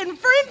alien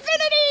for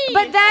infinity."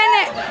 But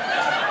then...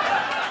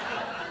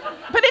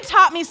 But it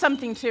taught me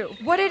something too.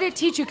 What did it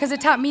teach you? Because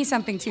it taught me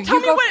something too. You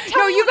go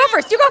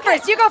first. You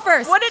go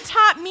first. What it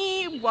taught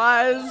me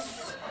was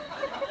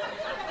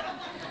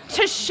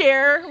to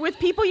share with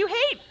people you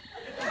hate.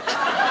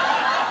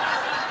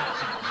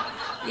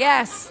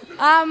 Yes.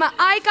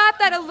 I got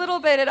that a little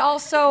bit. It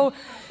also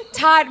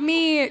taught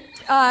me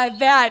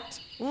that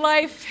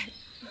life,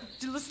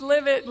 just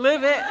live it.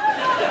 Live it.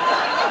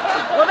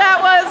 Well,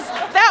 that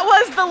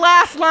was the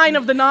last line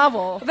of the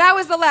novel. That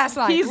was the last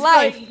line. He's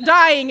life. like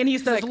dying and he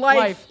says,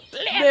 life.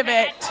 Live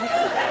it.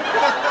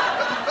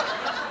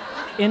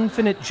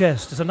 Infinite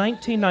Jest is a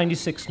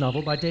 1996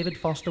 novel by David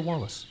Foster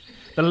Wallace.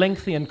 The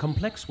lengthy and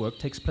complex work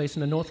takes place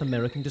in a North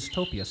American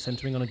dystopia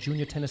centering on a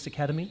junior tennis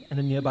academy and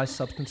a nearby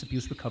substance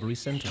abuse recovery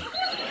center.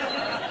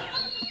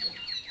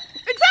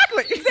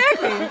 Exactly.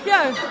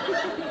 Yeah.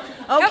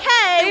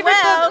 Okay, Yep,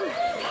 well.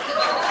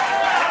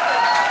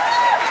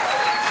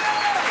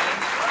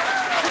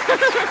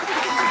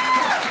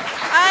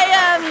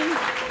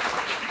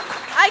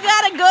 I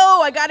gotta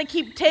go. I gotta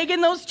keep taking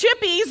those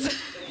chippies.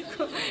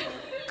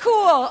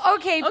 Cool.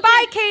 Okay.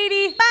 Bye,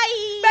 Katie.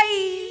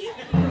 Bye.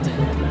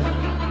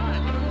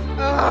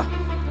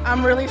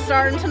 I'm really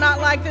starting to not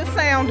like this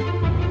sound.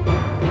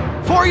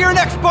 For your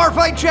next bar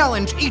fight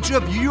challenge, each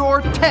of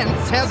your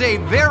tents has a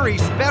very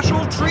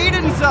special treat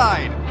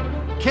inside.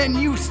 Can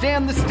you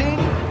stand the sting?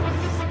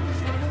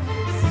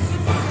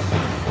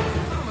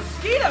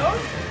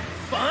 Mosquitoes?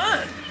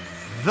 Fun.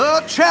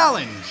 The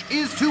challenge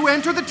is to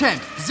enter the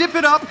tent, zip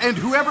it up, and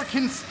whoever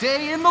can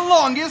stay in the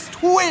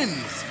longest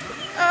wins.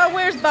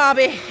 Where's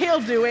Bobby? He'll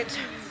do it.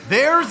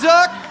 There's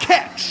a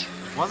catch.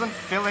 Wasn't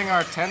filling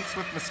our tents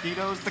with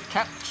mosquitoes the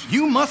catch?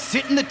 You must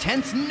sit in the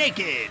tents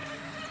naked.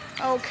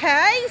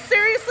 Okay,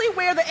 seriously,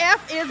 where the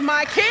F is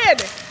my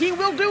kid? He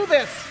will do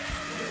this.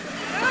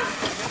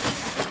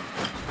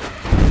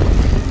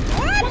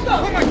 What?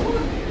 Oh my...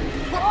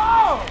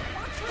 Oh!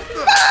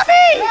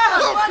 Bobby!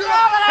 What's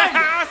wrong with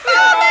him?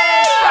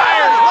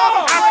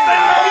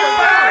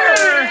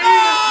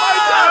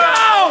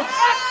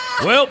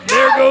 Well,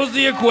 there goes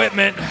the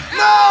equipment.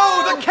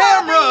 No, the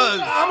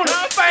cameras! I'm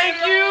gonna spank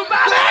you,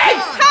 Bobby!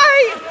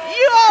 Hey,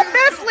 you all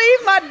best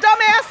leave my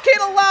dumbass kid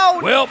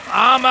alone. Well,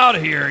 I'm out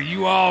of here.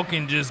 You all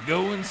can just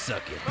go and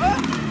suck it.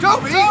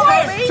 Toby,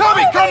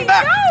 come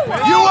back! No.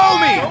 You owe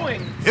me!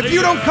 If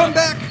you don't come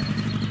back,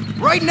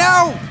 right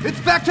now, it's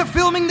back to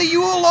filming the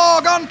Yule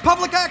log on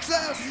public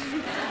access.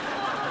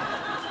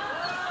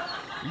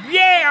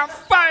 Yeah,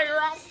 fire!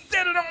 I'll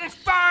set it on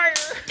fire!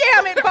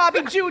 Damn it,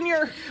 Bobby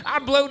Jr. I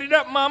blowed it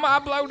up, Mama. I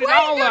blowed it Wait,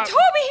 all no, up.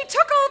 Toby, he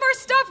took all of our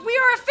stuff. We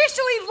are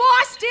officially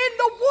lost in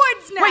the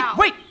woods now.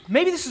 Wait,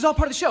 maybe this is all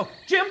part of the show.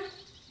 Jim?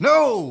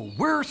 No,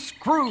 we're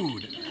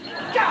screwed.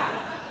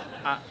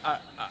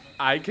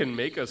 I can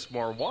make us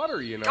more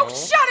water, you know. Oh,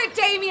 shut it,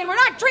 Damien. We're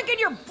not drinking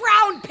your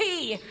brown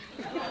pee.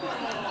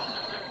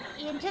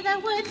 Into the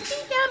woods,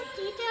 dee-dum,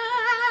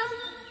 dee-dum,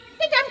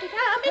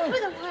 into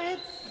the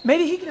woods.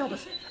 Maybe he can help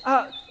us.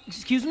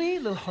 Excuse me,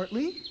 little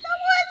Hartley? The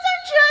woods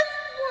are just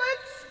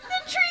woods. The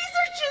trees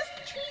are just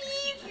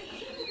trees.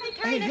 I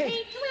kind of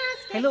hate to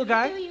ask Hey, little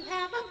guy. Do you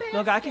have a best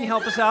Little guy, can you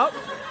help us out?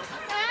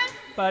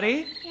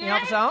 Buddy, can you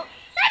help us out?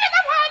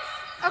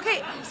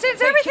 Okay,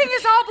 since everything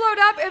is all blowed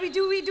up, I mean,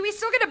 do we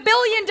still get $1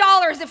 billion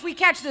if we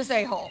catch this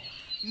a-hole?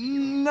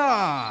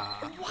 Nah.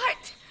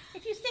 What?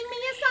 If you sing me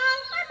a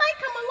song, I might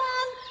come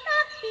along.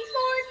 Not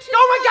before 2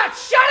 Oh my my God,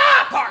 shut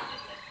up!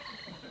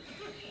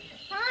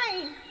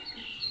 Fine.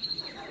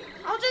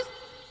 I'll just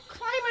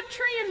climb a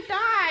tree and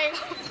die.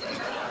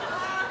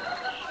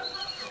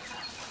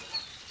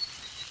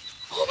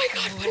 Oh my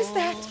God, what is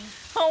that?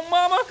 Oh,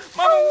 Mama,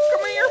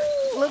 come here.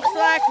 Looks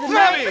like the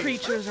night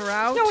creatures are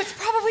out. No, it's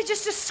probably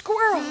just a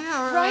squirrel,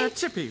 right?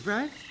 Chippy,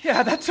 right?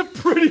 Yeah, that's a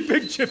pretty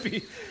big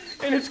chippy.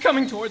 And it's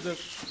coming towards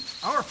us.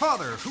 Our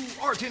Father, who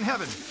art in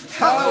heaven,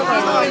 hallowed be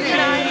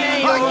thy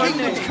name. Thy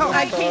kingdom come.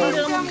 Thy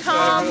kingdom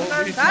come.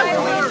 Thy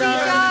will be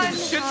done.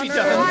 Should be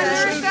done.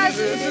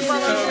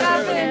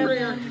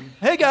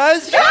 Hey,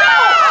 guys.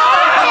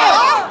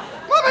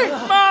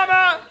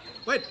 Mama!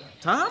 Wait,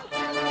 Tom?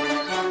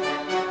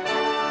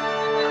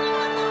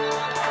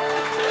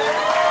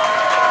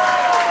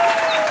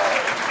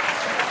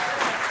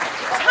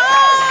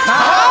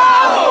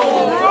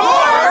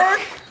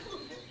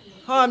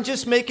 I'm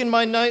just making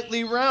my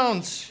nightly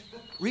rounds.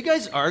 Were you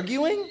guys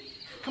arguing?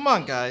 Come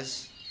on,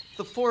 guys.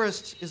 The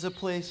forest is a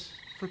place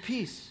for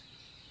peace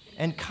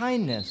and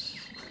kindness.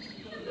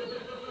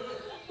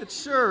 It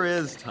sure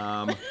is,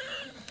 Tom.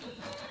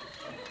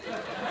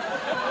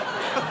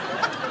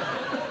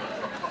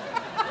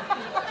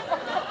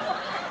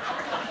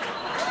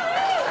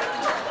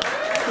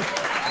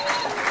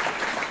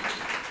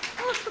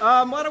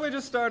 Why don't we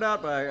just start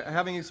out by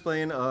having you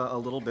explain a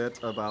little bit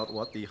about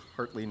what the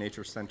Hartley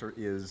Nature Center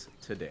is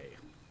today?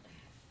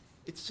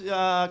 It's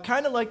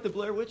kind of like the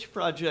Blair Witch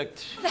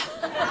Project.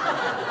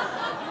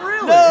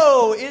 Really?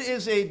 No, it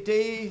is a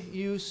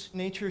day-use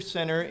nature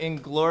center in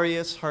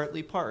glorious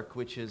Hartley Park,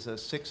 which is a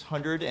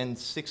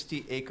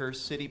 660-acre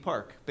city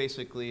park,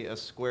 basically a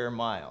square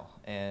mile.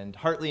 And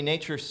Hartley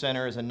Nature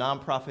Center is a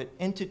nonprofit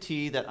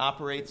entity that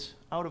operates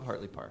out of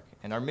Hartley Park.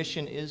 And our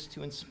mission is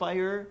to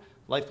inspire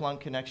lifelong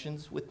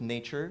connections with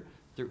nature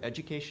through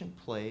education,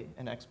 play,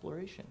 and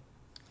exploration.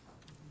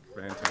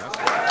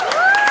 Fantastic.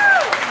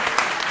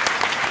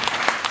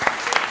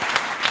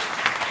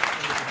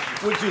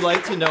 Would you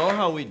like to know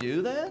how we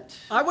do that?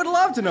 I would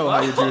love to know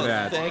how you do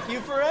that. Thank you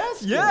for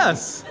asking.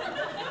 Yes.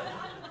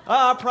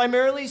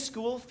 Primarily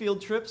school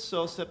field trips.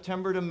 So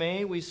September to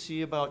May, we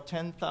see about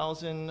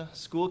 10,000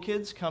 school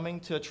kids coming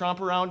to tromp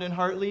around in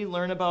Hartley,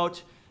 learn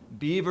about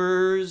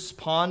beavers,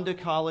 pond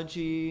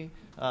ecology.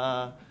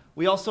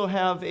 We also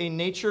have a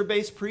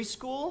nature-based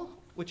preschool,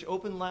 which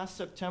opened last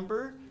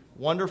September.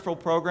 Wonderful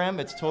program.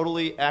 It's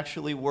totally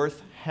actually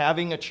worth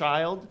having a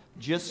child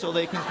just so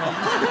they can come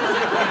to the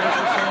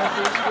Nature Center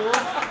preschool.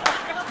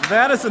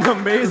 That is an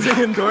amazing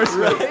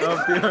endorsement Right?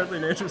 of the Hartley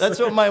Nature Center. That's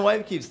what my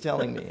wife keeps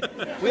telling me.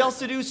 We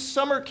also do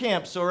summer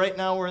camp. So right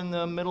now we're in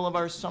the middle of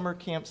our summer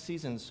camp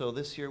season. So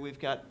this year we've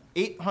got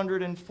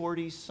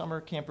 840 summer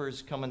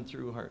campers coming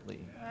through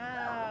Hartley.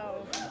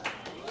 Wow.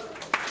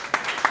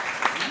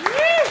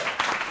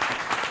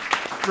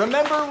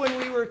 Remember when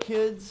we were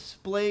kids,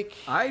 Blake?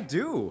 I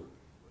do.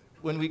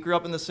 When we grew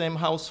up in the same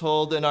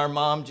household and our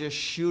mom just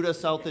shoot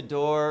us out the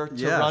door to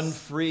Yes. run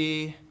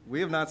free. We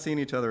have not seen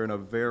each other in a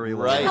very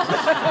long Right.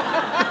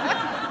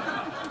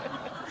 time.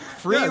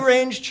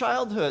 Free-range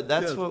childhood,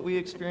 that's Yes. what we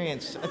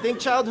experienced. I think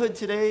childhood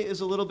today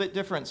is a little bit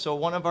different. So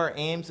one of our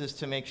aims is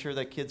to make sure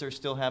that kids are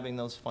still having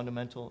those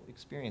fundamental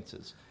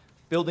experiences.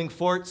 Building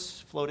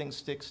forts, floating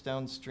sticks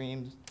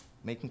downstream,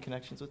 making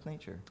connections with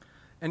nature.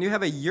 And you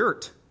have a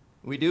yurt.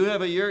 We do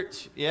have a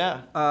yurt,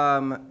 yeah.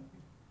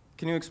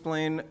 Can you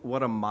explain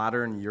what a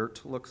modern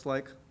yurt looks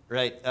like?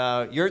 Right.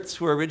 Yurts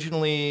were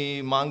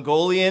originally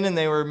Mongolian, and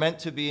they were meant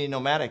to be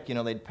nomadic. You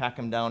know, they'd pack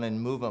them down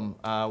and move them.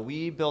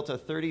 We built a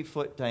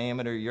 30-foot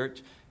diameter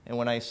yurt, and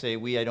when I say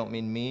we, I don't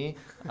mean me.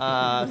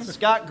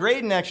 Scott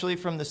Graydon, actually,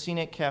 from the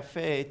Scenic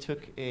Cafe,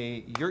 took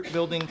a yurt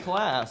building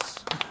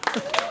class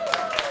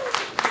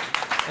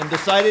and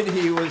decided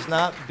he was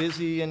not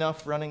busy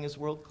enough running his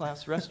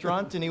world-class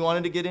restaurant, and he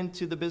wanted to get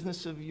into the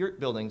business of yurt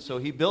building. So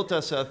he built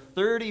us a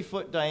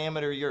 30-foot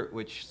diameter yurt,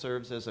 which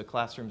serves as a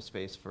classroom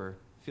space for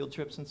field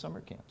trips and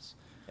summer camps.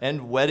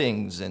 And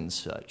weddings and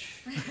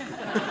such.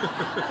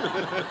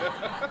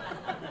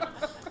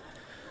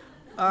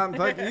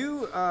 But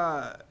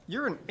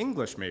you're an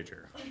English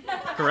major,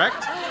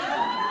 correct?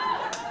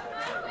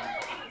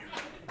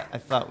 I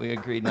thought we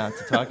agreed not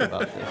to talk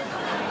about this.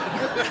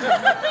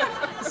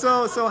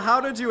 So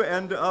how did you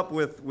end up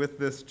with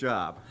this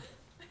job?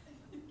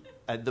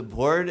 The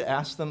board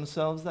asks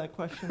themselves that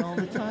question all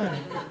the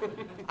time.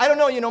 I don't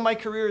know, my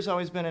career has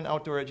always been in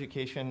outdoor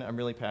education. I'm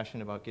really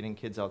passionate about getting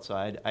kids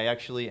outside. I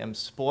actually am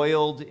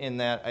spoiled in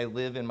that I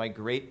live in my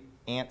great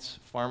aunt's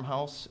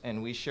farmhouse,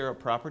 and we share a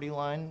property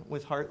line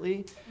with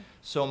Hartley.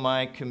 So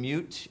my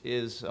commute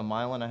is a 1.5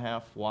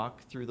 mile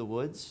walk through the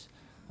woods.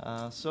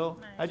 So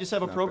I just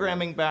have a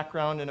programming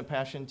background and a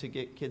passion to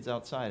get kids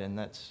outside, and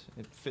it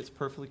fits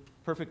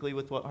perfectly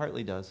with what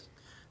Hartley does.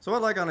 So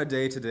what, on a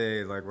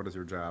day-to-day, what does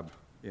your job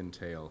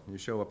entail? You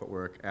show up at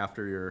work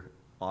after your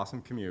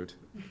awesome commute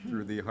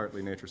through the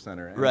Hartley Nature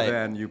Center, and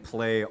then you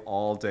play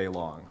all day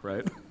long,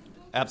 right?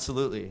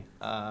 Absolutely.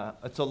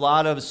 It's a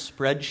lot of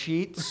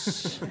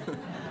spreadsheets,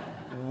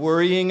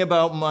 worrying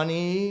about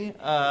money,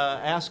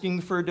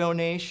 asking for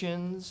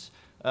donations,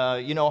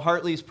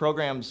 Hartley's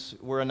programs,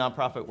 we're a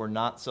nonprofit. We're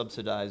not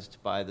subsidized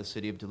by the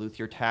city of Duluth.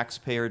 Your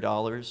taxpayer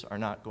dollars are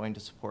not going to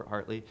support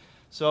Hartley.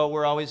 So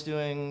we're always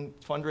doing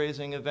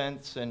fundraising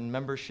events and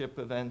membership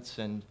events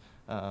and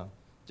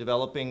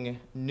developing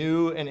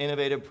new and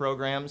innovative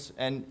programs.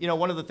 And,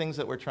 one of the things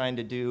that we're trying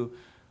to do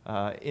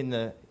in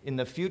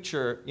the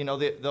future,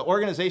 the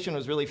organization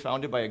was really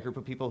founded by a group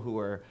of people who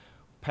are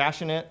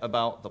passionate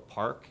about the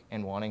park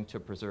and wanting to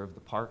preserve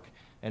the park,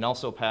 and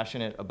also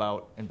passionate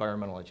about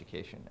environmental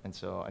education. And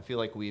so I feel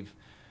like we've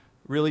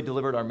really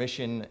delivered our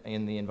mission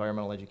in the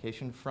environmental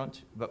education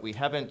front, but we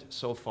haven't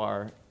so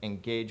far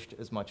engaged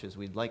as much as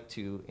we'd like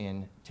to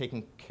in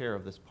taking care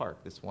of this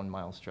park, this 1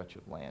 mile stretch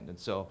of land. And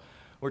so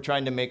we're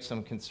trying to make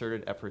some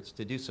concerted efforts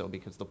to do so,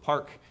 because the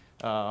park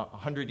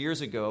 100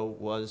 years ago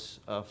was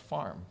a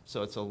farm.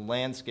 So it's a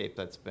landscape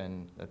that's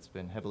been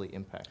heavily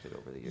impacted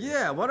over the years.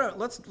 Yeah,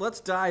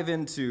 let's dive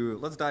into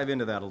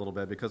that a little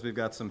bit, because we've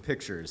got some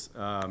pictures.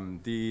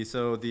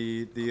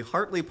 The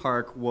Hartley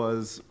Park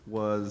was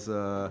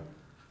what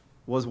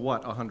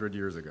 100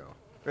 years ago?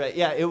 Right.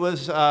 Yeah, it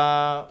was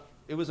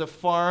a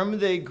farm.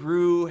 They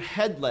grew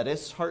head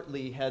lettuce,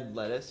 Hartley head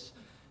lettuce.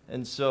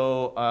 And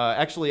so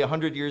actually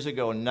 100 years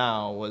ago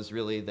now was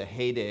really the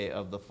heyday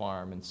of the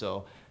farm. And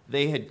so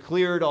they had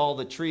cleared all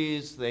the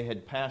trees. They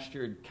had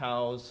pastured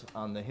cows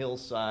on the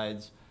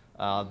hillsides.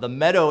 The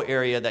meadow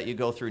area that you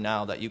go through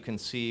now that you can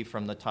see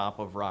from the top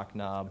of Rock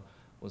Knob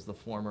was the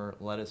former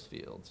lettuce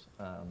fields.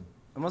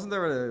 And wasn't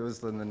there, it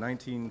was in the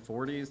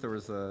 1940s, there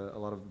was a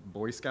lot of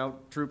Boy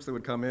Scout troops that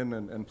would come in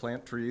and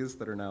plant trees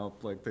that are now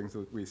like things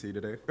that we see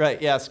today?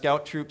 Right, yeah,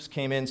 Scout troops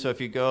came in. So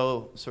if you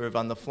go sort of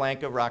on the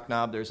flank of Rock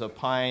Knob, there's a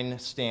pine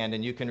stand,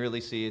 and you can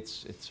really see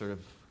it's sort of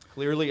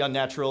clearly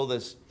unnatural.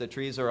 The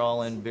trees are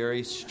all in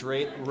very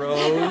straight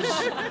rows.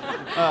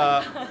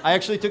 I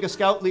actually took a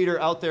scout leader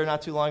out there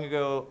not too long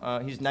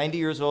ago. He's 90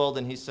 years old,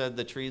 and he said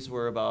the trees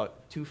were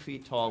about 2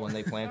 feet tall when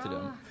they planted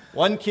them.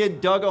 One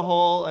kid dug a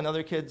hole,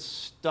 another kid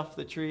stuffed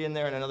the tree in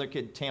there, and another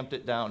kid tamped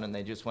it down, and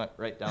they just went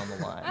right down the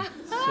line.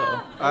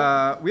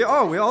 So. We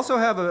also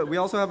have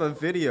a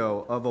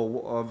video of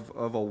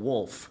a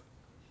wolf.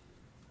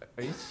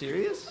 Are you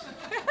serious?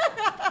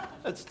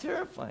 That's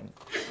terrifying.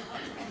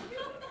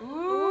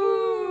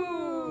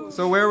 Ooh.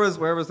 So where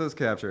was this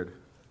captured?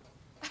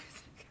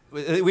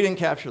 We didn't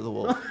capture the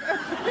wolf.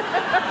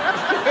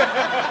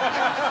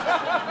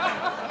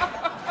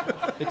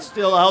 It's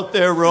still out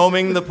there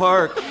roaming the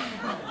park.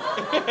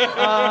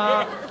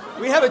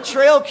 We have a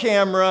trail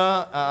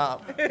camera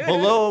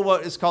below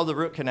what is called the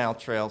Root Canal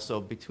Trail,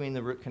 so between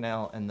the Root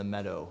Canal and the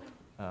meadow.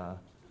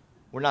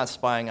 We're not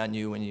spying on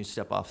you when you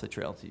step off the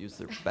trail to use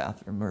the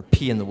bathroom or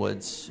pee in the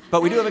woods.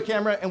 But we do have a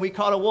camera, and we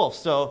caught a wolf.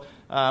 So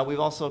we've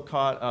also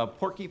caught a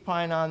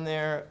porcupine on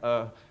there,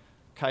 a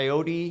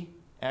coyote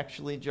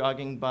actually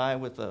jogging by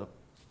with a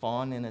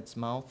fawn in its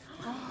mouth.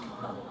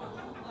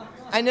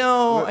 I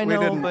know,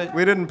 but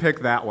we didn't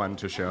pick that one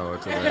to show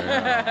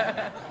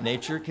today.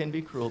 Nature can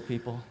be cruel,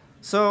 people.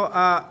 So,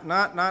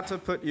 not to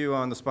put you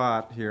on the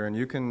spot here, and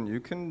you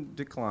can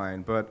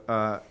decline, but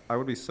I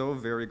would be so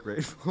very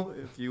grateful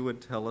if you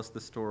would tell us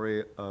the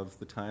story of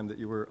the time that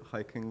you were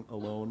hiking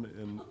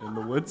alone in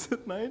the woods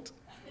at night.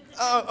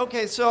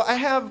 Okay, so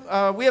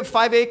we have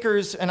 5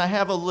 acres, and I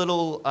have a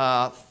little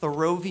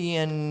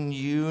Thorovian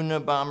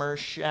Unabomber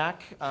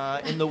shack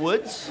in the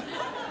woods,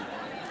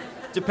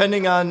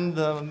 depending on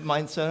the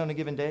mindset on a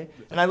given day.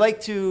 And I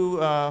like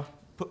to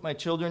put my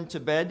children to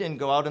bed and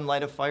go out and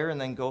light a fire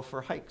and then go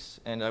for hikes.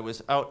 And I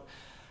was out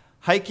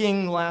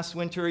hiking last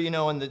winter, and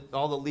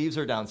all the leaves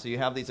are down, so you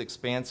have these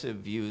expansive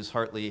views.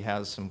 Hartley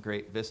has some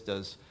great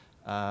vistas.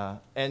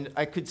 And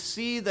I could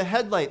see the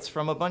headlights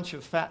from a bunch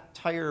of fat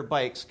tire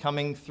bikes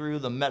coming through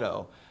the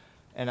meadow.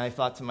 And I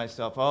thought to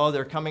myself, oh,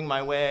 they're coming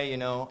my way,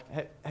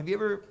 Have you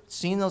ever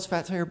seen those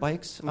fat tire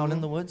bikes out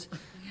in the woods?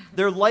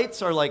 Their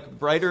lights are like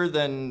brighter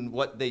than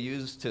what they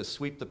use to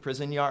sweep the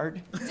prison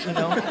yard,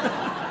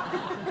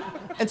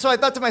 And so I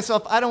thought to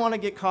myself, I don't want to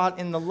get caught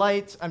in the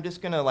lights. I'm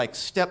just going to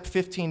step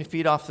 15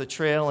 feet off the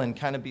trail and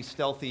kind of be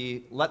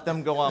stealthy, let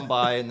them go on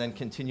by, and then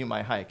continue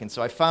my hike. And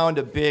so I found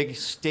a big,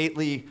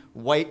 stately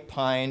white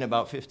pine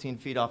about 15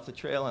 feet off the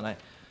trail, and I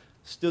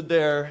stood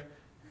there,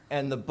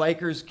 and the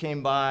bikers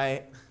came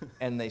by,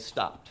 and they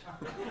stopped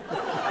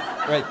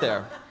right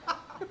there.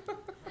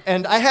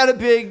 And I had a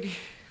big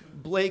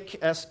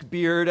Blake-esque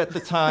beard at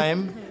the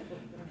time,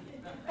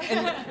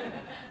 and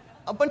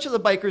a bunch of the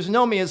bikers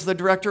know me as the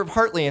director of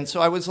Hartley, and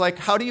so I was like,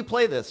 how do you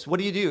play this? What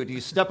do you do? Do you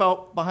step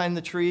out behind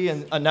the tree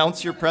and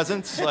announce your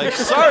presence?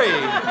 Sorry,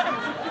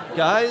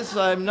 guys,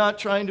 I'm not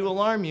trying to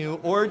alarm you.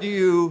 Or do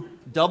you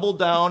double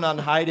down on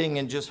hiding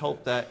and just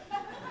hope that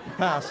you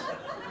pass?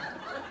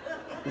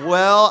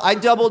 Well, I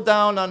doubled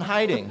down on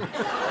hiding.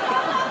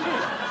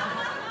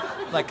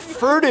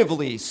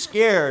 Furtively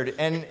scared,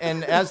 and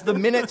as the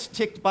minutes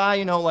ticked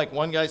by,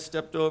 one guy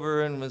stepped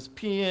over and was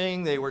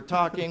peeing, they were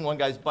talking, one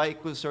guy's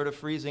bike was sort of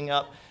freezing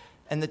up,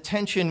 and the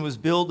tension was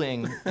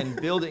building and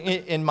building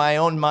in my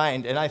own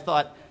mind, and I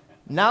thought,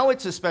 Now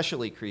it's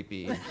especially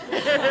creepy.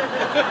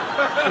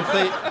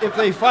 If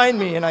they find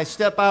me and I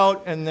step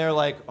out and they're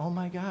like, oh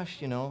my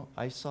gosh, you know,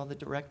 I saw the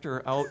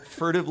director out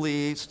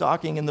furtively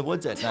stalking in the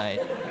woods at night.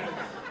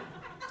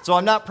 So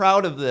I'm not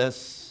proud of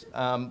this,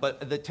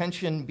 but the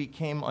tension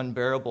became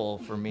unbearable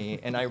for me,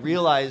 and I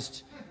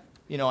realized,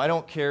 you know, I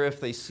don't care if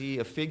they see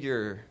a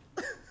figure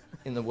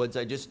in the woods,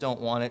 I just don't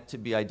want it to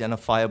be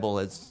identifiable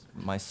as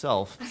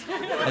myself.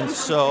 And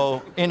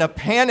so, in a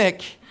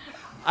panic,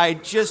 I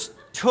just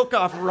took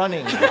off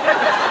running.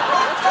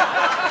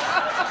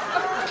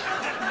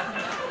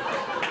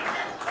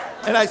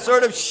 And I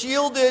sort of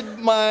shielded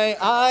my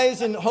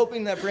eyes and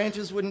hoping that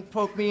branches wouldn't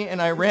poke me,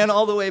 and I ran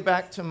all the way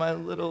back to my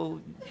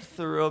little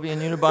Thoroughvian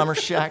Unabomber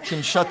shack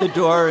and shut the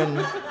door, and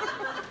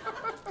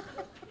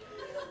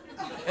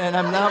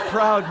I'm not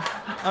proud.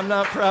 I'm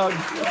not proud.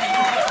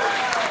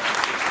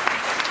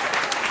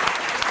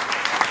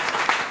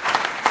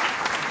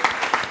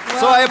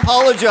 So I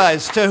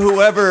apologize to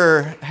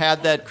whoever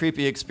had that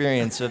creepy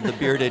experience of the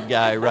bearded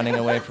guy running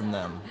away from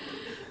them.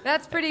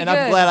 That's pretty and good.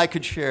 I'm glad I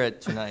could share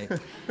it tonight.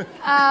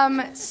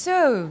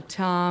 So,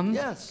 Tom.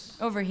 Yes.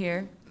 Over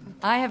here.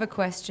 I have a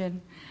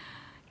question.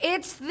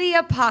 It's the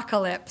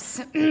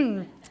apocalypse.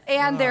 And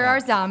there are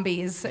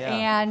zombies.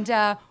 Yeah.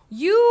 And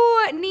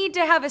you need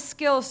to have a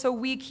skill so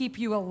we keep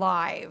you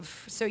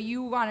alive. So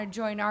you want to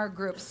join our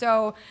group.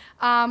 So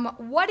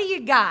what do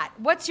you got?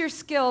 What's your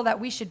skill that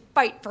we should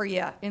fight for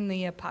you in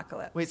the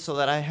apocalypse? Wait, so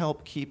that I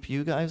help keep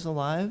you guys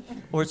alive?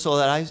 Or so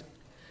that I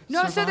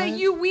No, survive? so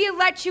that we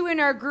let you in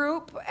our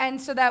group, and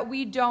so that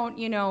we don't,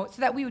 so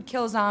that we would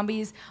kill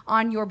zombies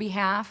on your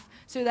behalf,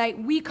 so that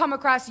we come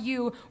across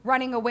you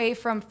running away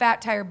from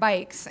Fat Tire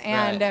Bikes,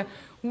 and Right.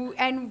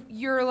 and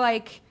you're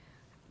like,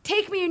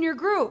 take me in your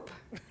group,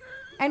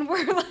 and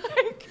we're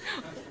like,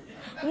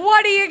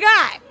 what do you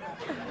got?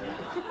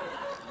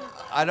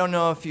 I don't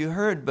know if you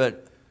heard,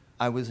 but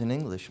I was an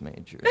English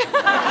major.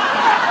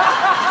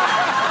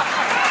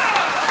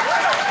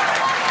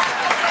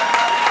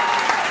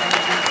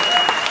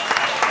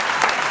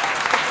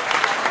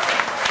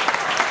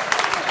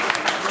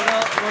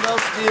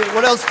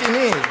 What else do you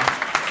need?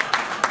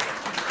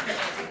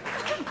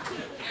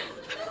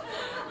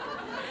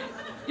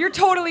 You're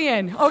totally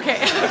in. Okay.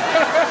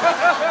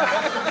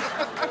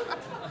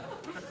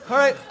 All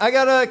right, I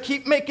gotta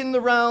keep making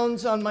the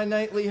rounds on my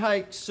nightly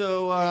hike,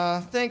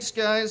 so thanks,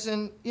 guys,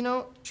 and,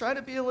 try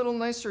to be a little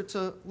nicer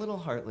to Little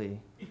Hartley.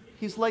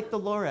 He's like the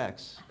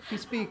Lorax. He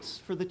speaks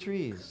for the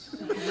trees.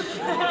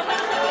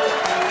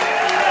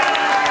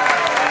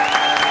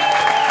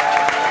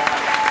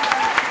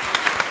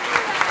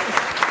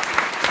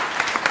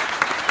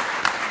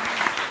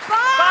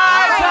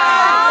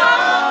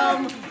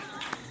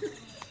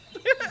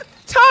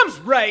 Tom's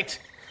right.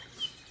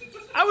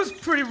 I was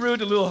pretty rude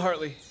to Little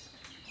Hartley.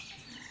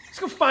 Let's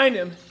go find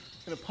him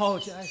and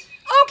apologize.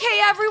 Okay,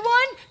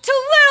 everyone, to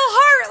Little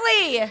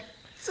Hartley.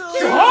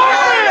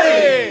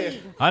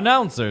 Hartley!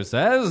 Announcer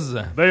says.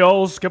 They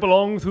all skip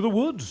along through the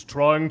woods,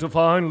 trying to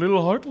find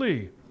little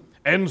Hartley.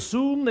 And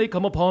soon they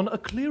come upon a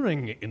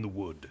clearing in the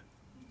wood.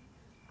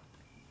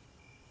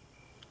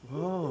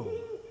 Whoa.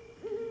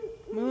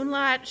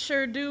 Moonlight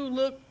sure do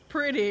look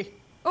pretty.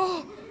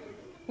 Oh,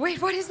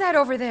 wait, what is that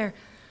over there?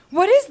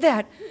 What is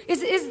that?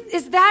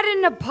 Is that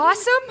an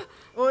opossum?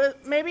 Well,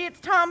 maybe it's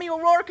Tommy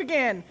O'Rourke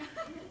again.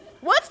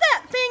 What's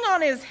that thing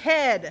on his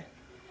head?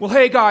 Well,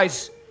 hey,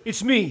 guys,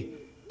 it's me,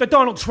 the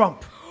Donald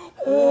Trump.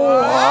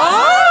 What?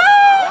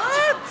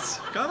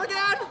 Come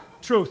again?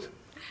 Truth.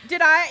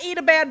 Did I eat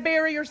a bad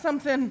berry or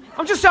something?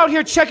 I'm just out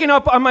here checking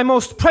up on my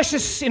most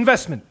precious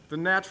investment. The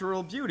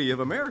natural beauty of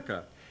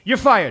America. You're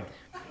fired.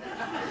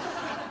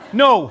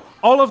 No,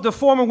 all of the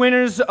former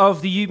winners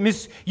of the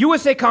Miss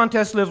USA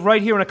contest live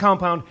right here in a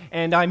compound,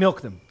 and I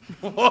milk them.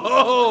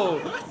 Whoa!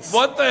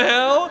 What the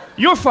hell?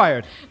 You're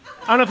fired.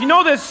 I don't know if you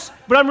know this,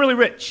 but I'm really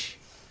rich.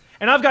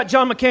 And I've got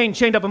John McCain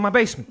chained up in my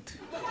basement.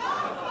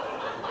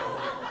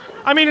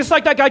 I mean, it's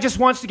like that guy just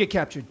wants to get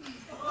captured.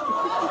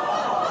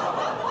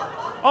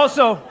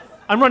 Also,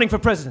 I'm running for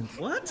president.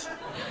 What?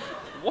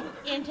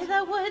 Into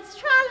the woods,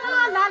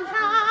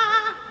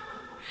 tra-la-la-la.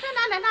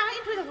 Tra-la-la-la,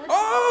 into the woods.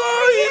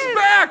 Oh, he's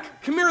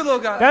back! Come here, little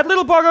guy. That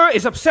little bugger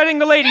is upsetting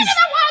the ladies. Into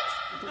the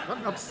woods!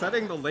 What,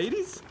 upsetting the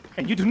ladies?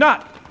 And you do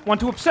not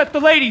want to upset the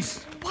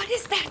ladies. What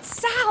is that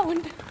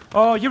sound?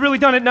 Oh, you really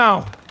done it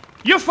now.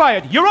 You're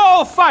fired. You're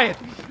all fired.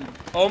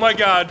 Oh my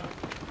God.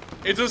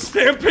 It's a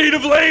stampede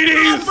of ladies!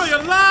 Run for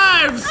your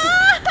lives!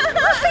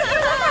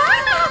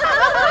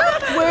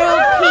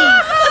 World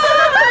peace.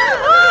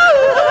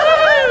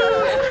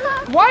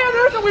 Why on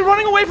earth are we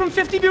running away from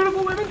 50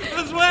 beautiful women?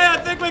 This way, I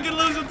think we can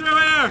lose them through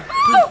air.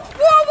 Oh,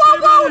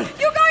 whoa!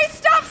 You guys,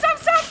 stop! Slow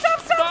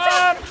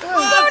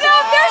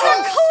down, there's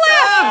a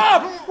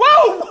cliff!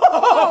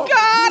 Whoa!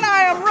 God,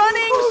 I am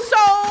running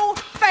so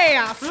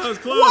fast. That was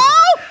close.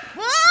 Whoa!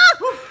 Ah!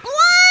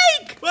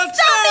 Blake! Let's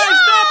Stop Jerry, it!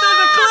 stop! There's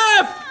a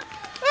cliff!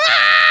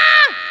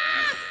 Ah!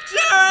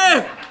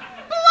 Jerry!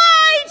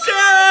 Blake!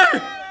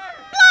 Jerry!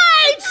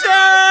 Blake!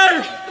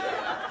 Jerry!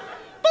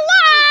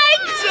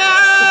 Blake!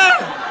 Jerry!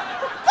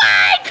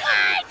 Blake!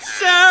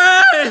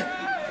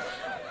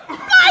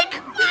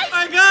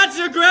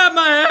 you grab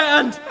my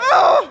hand?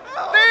 Oh,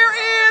 there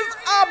is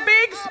a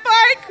big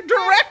spike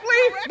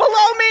directly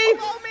below me.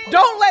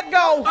 Don't let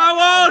go. I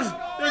won't.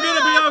 You're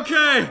gonna be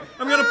okay.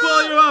 I'm gonna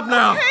pull you up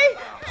now. Okay,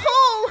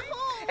 pull.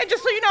 And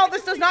just so you know,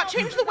 this does not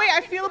change the way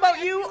I feel about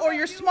you or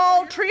your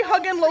small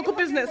tree-hugging local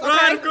business, okay?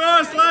 Right, of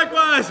course,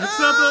 likewise,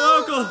 except the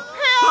local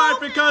part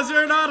because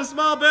you're not a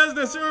small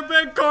business, you're a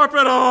big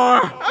corporate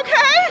whore.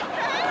 Okay?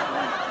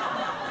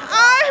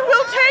 I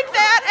will take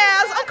that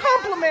as a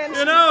compliment.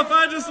 You know, if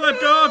I just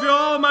let go of you,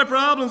 all of my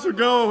problems would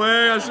go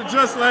away. I should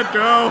just let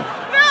go.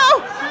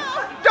 No!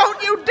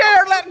 Don't you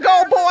dare let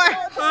go, boy!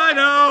 I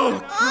know.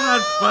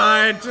 God,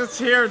 fine. Just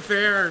here and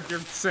there. You're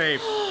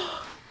safe.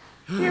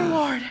 Dear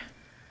Lord,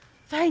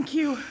 thank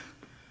you.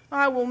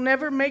 I will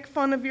never make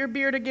fun of your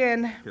beard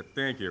again. Yeah,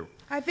 thank you.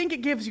 I think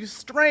it gives you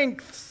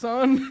strength,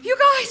 son. You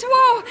guys,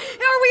 whoa!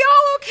 Are we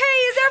all okay?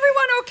 Is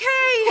everyone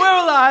okay? We're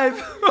alive.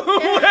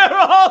 We're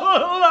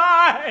all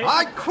alive.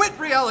 I quit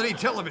reality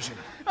television.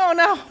 Oh,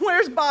 no.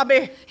 Where's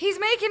Bobby? He's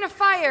making a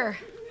fire.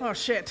 Oh,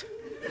 shit.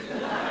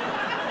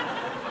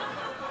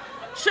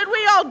 Should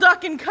we all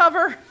duck and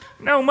cover?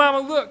 No, Mama,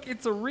 look.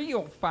 It's a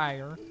real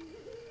fire.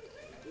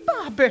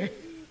 Bobby.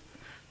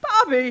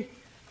 Bobby.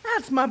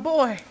 That's my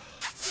boy.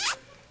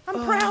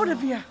 I'm proud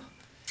of you.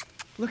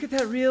 Look at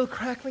that real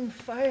crackling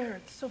fire.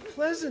 It's so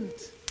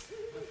pleasant.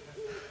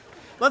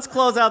 Let's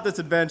close out this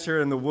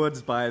adventure in the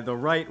woods by the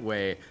right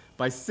way,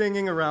 by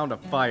singing around a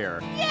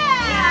fire.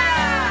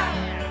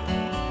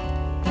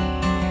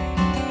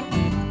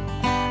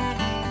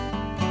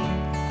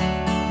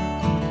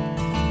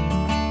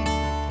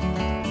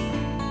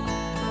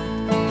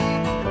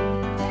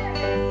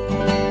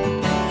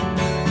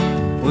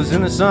 Was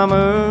in the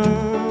summer,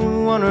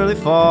 one early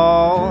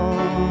fall,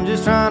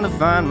 just trying to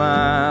find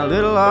my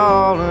little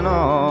all in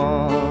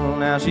all.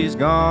 Now she's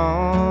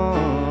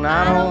gone,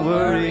 I don't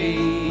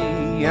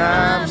worry,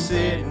 I'm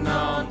sitting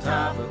on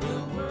top of the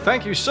world.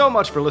 Thank you so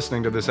much for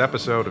listening to this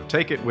episode of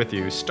Take It With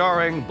You,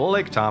 starring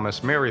Blake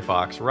Thomas, Mary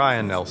Fox,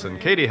 Ryan Nelson,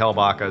 Katie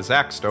Hellbacher,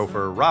 Zach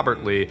Stouffer,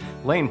 Robert Lee,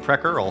 Lane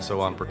Precker,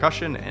 also on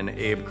percussion, and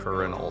Abe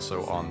Curran,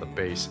 also on the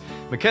bass.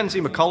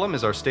 Mackenzie McCullum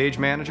is our stage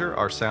manager.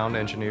 Our sound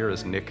engineer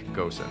is Nick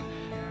Gosen.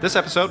 This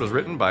episode was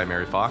written by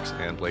Mary Fox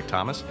and Blake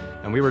Thomas,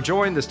 and we were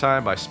joined this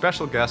time by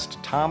special guest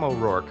Tom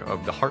O'Rourke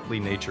of the Hartley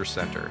Nature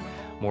Center.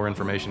 More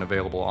information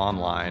available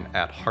online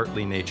at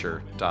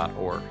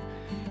hartleynature.org.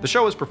 The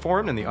show is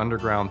performed in the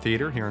Underground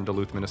Theater here in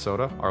Duluth,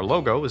 Minnesota. Our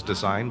logo is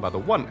designed by the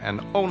one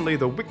and only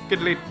the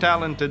wickedly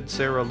talented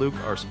Sarah Luke.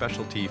 Our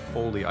specialty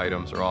Foley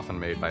items are often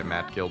made by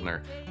Matt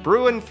Gildner.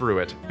 Brewin' Through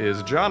It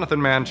is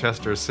Jonathan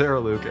Manchester,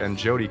 Sarah Luke, and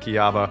Jody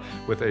Kiava,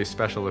 with a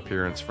special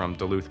appearance from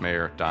Duluth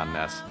Mayor Don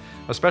Ness.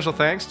 A special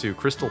thanks to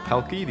Crystal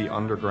Pelkey, the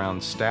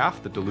Underground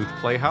staff, the Duluth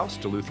Playhouse,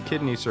 Duluth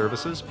Kidney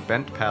Services,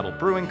 Bent Paddle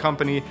Brewing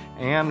Company,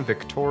 and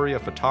Victoria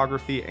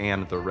Photography,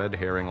 and the Red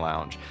Herring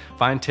Lounge.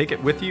 Find Take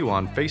It With You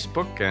on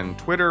Facebook and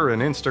Twitter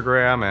and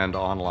Instagram, and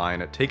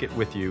online at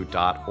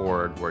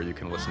takeitwithyou.org, where you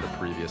can listen to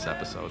previous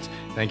episodes.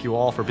 Thank you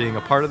all for being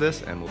a part of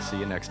this, and we'll see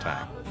you next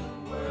time.